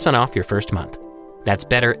 10% off your first month. That's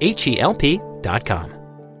BetterHelp.com.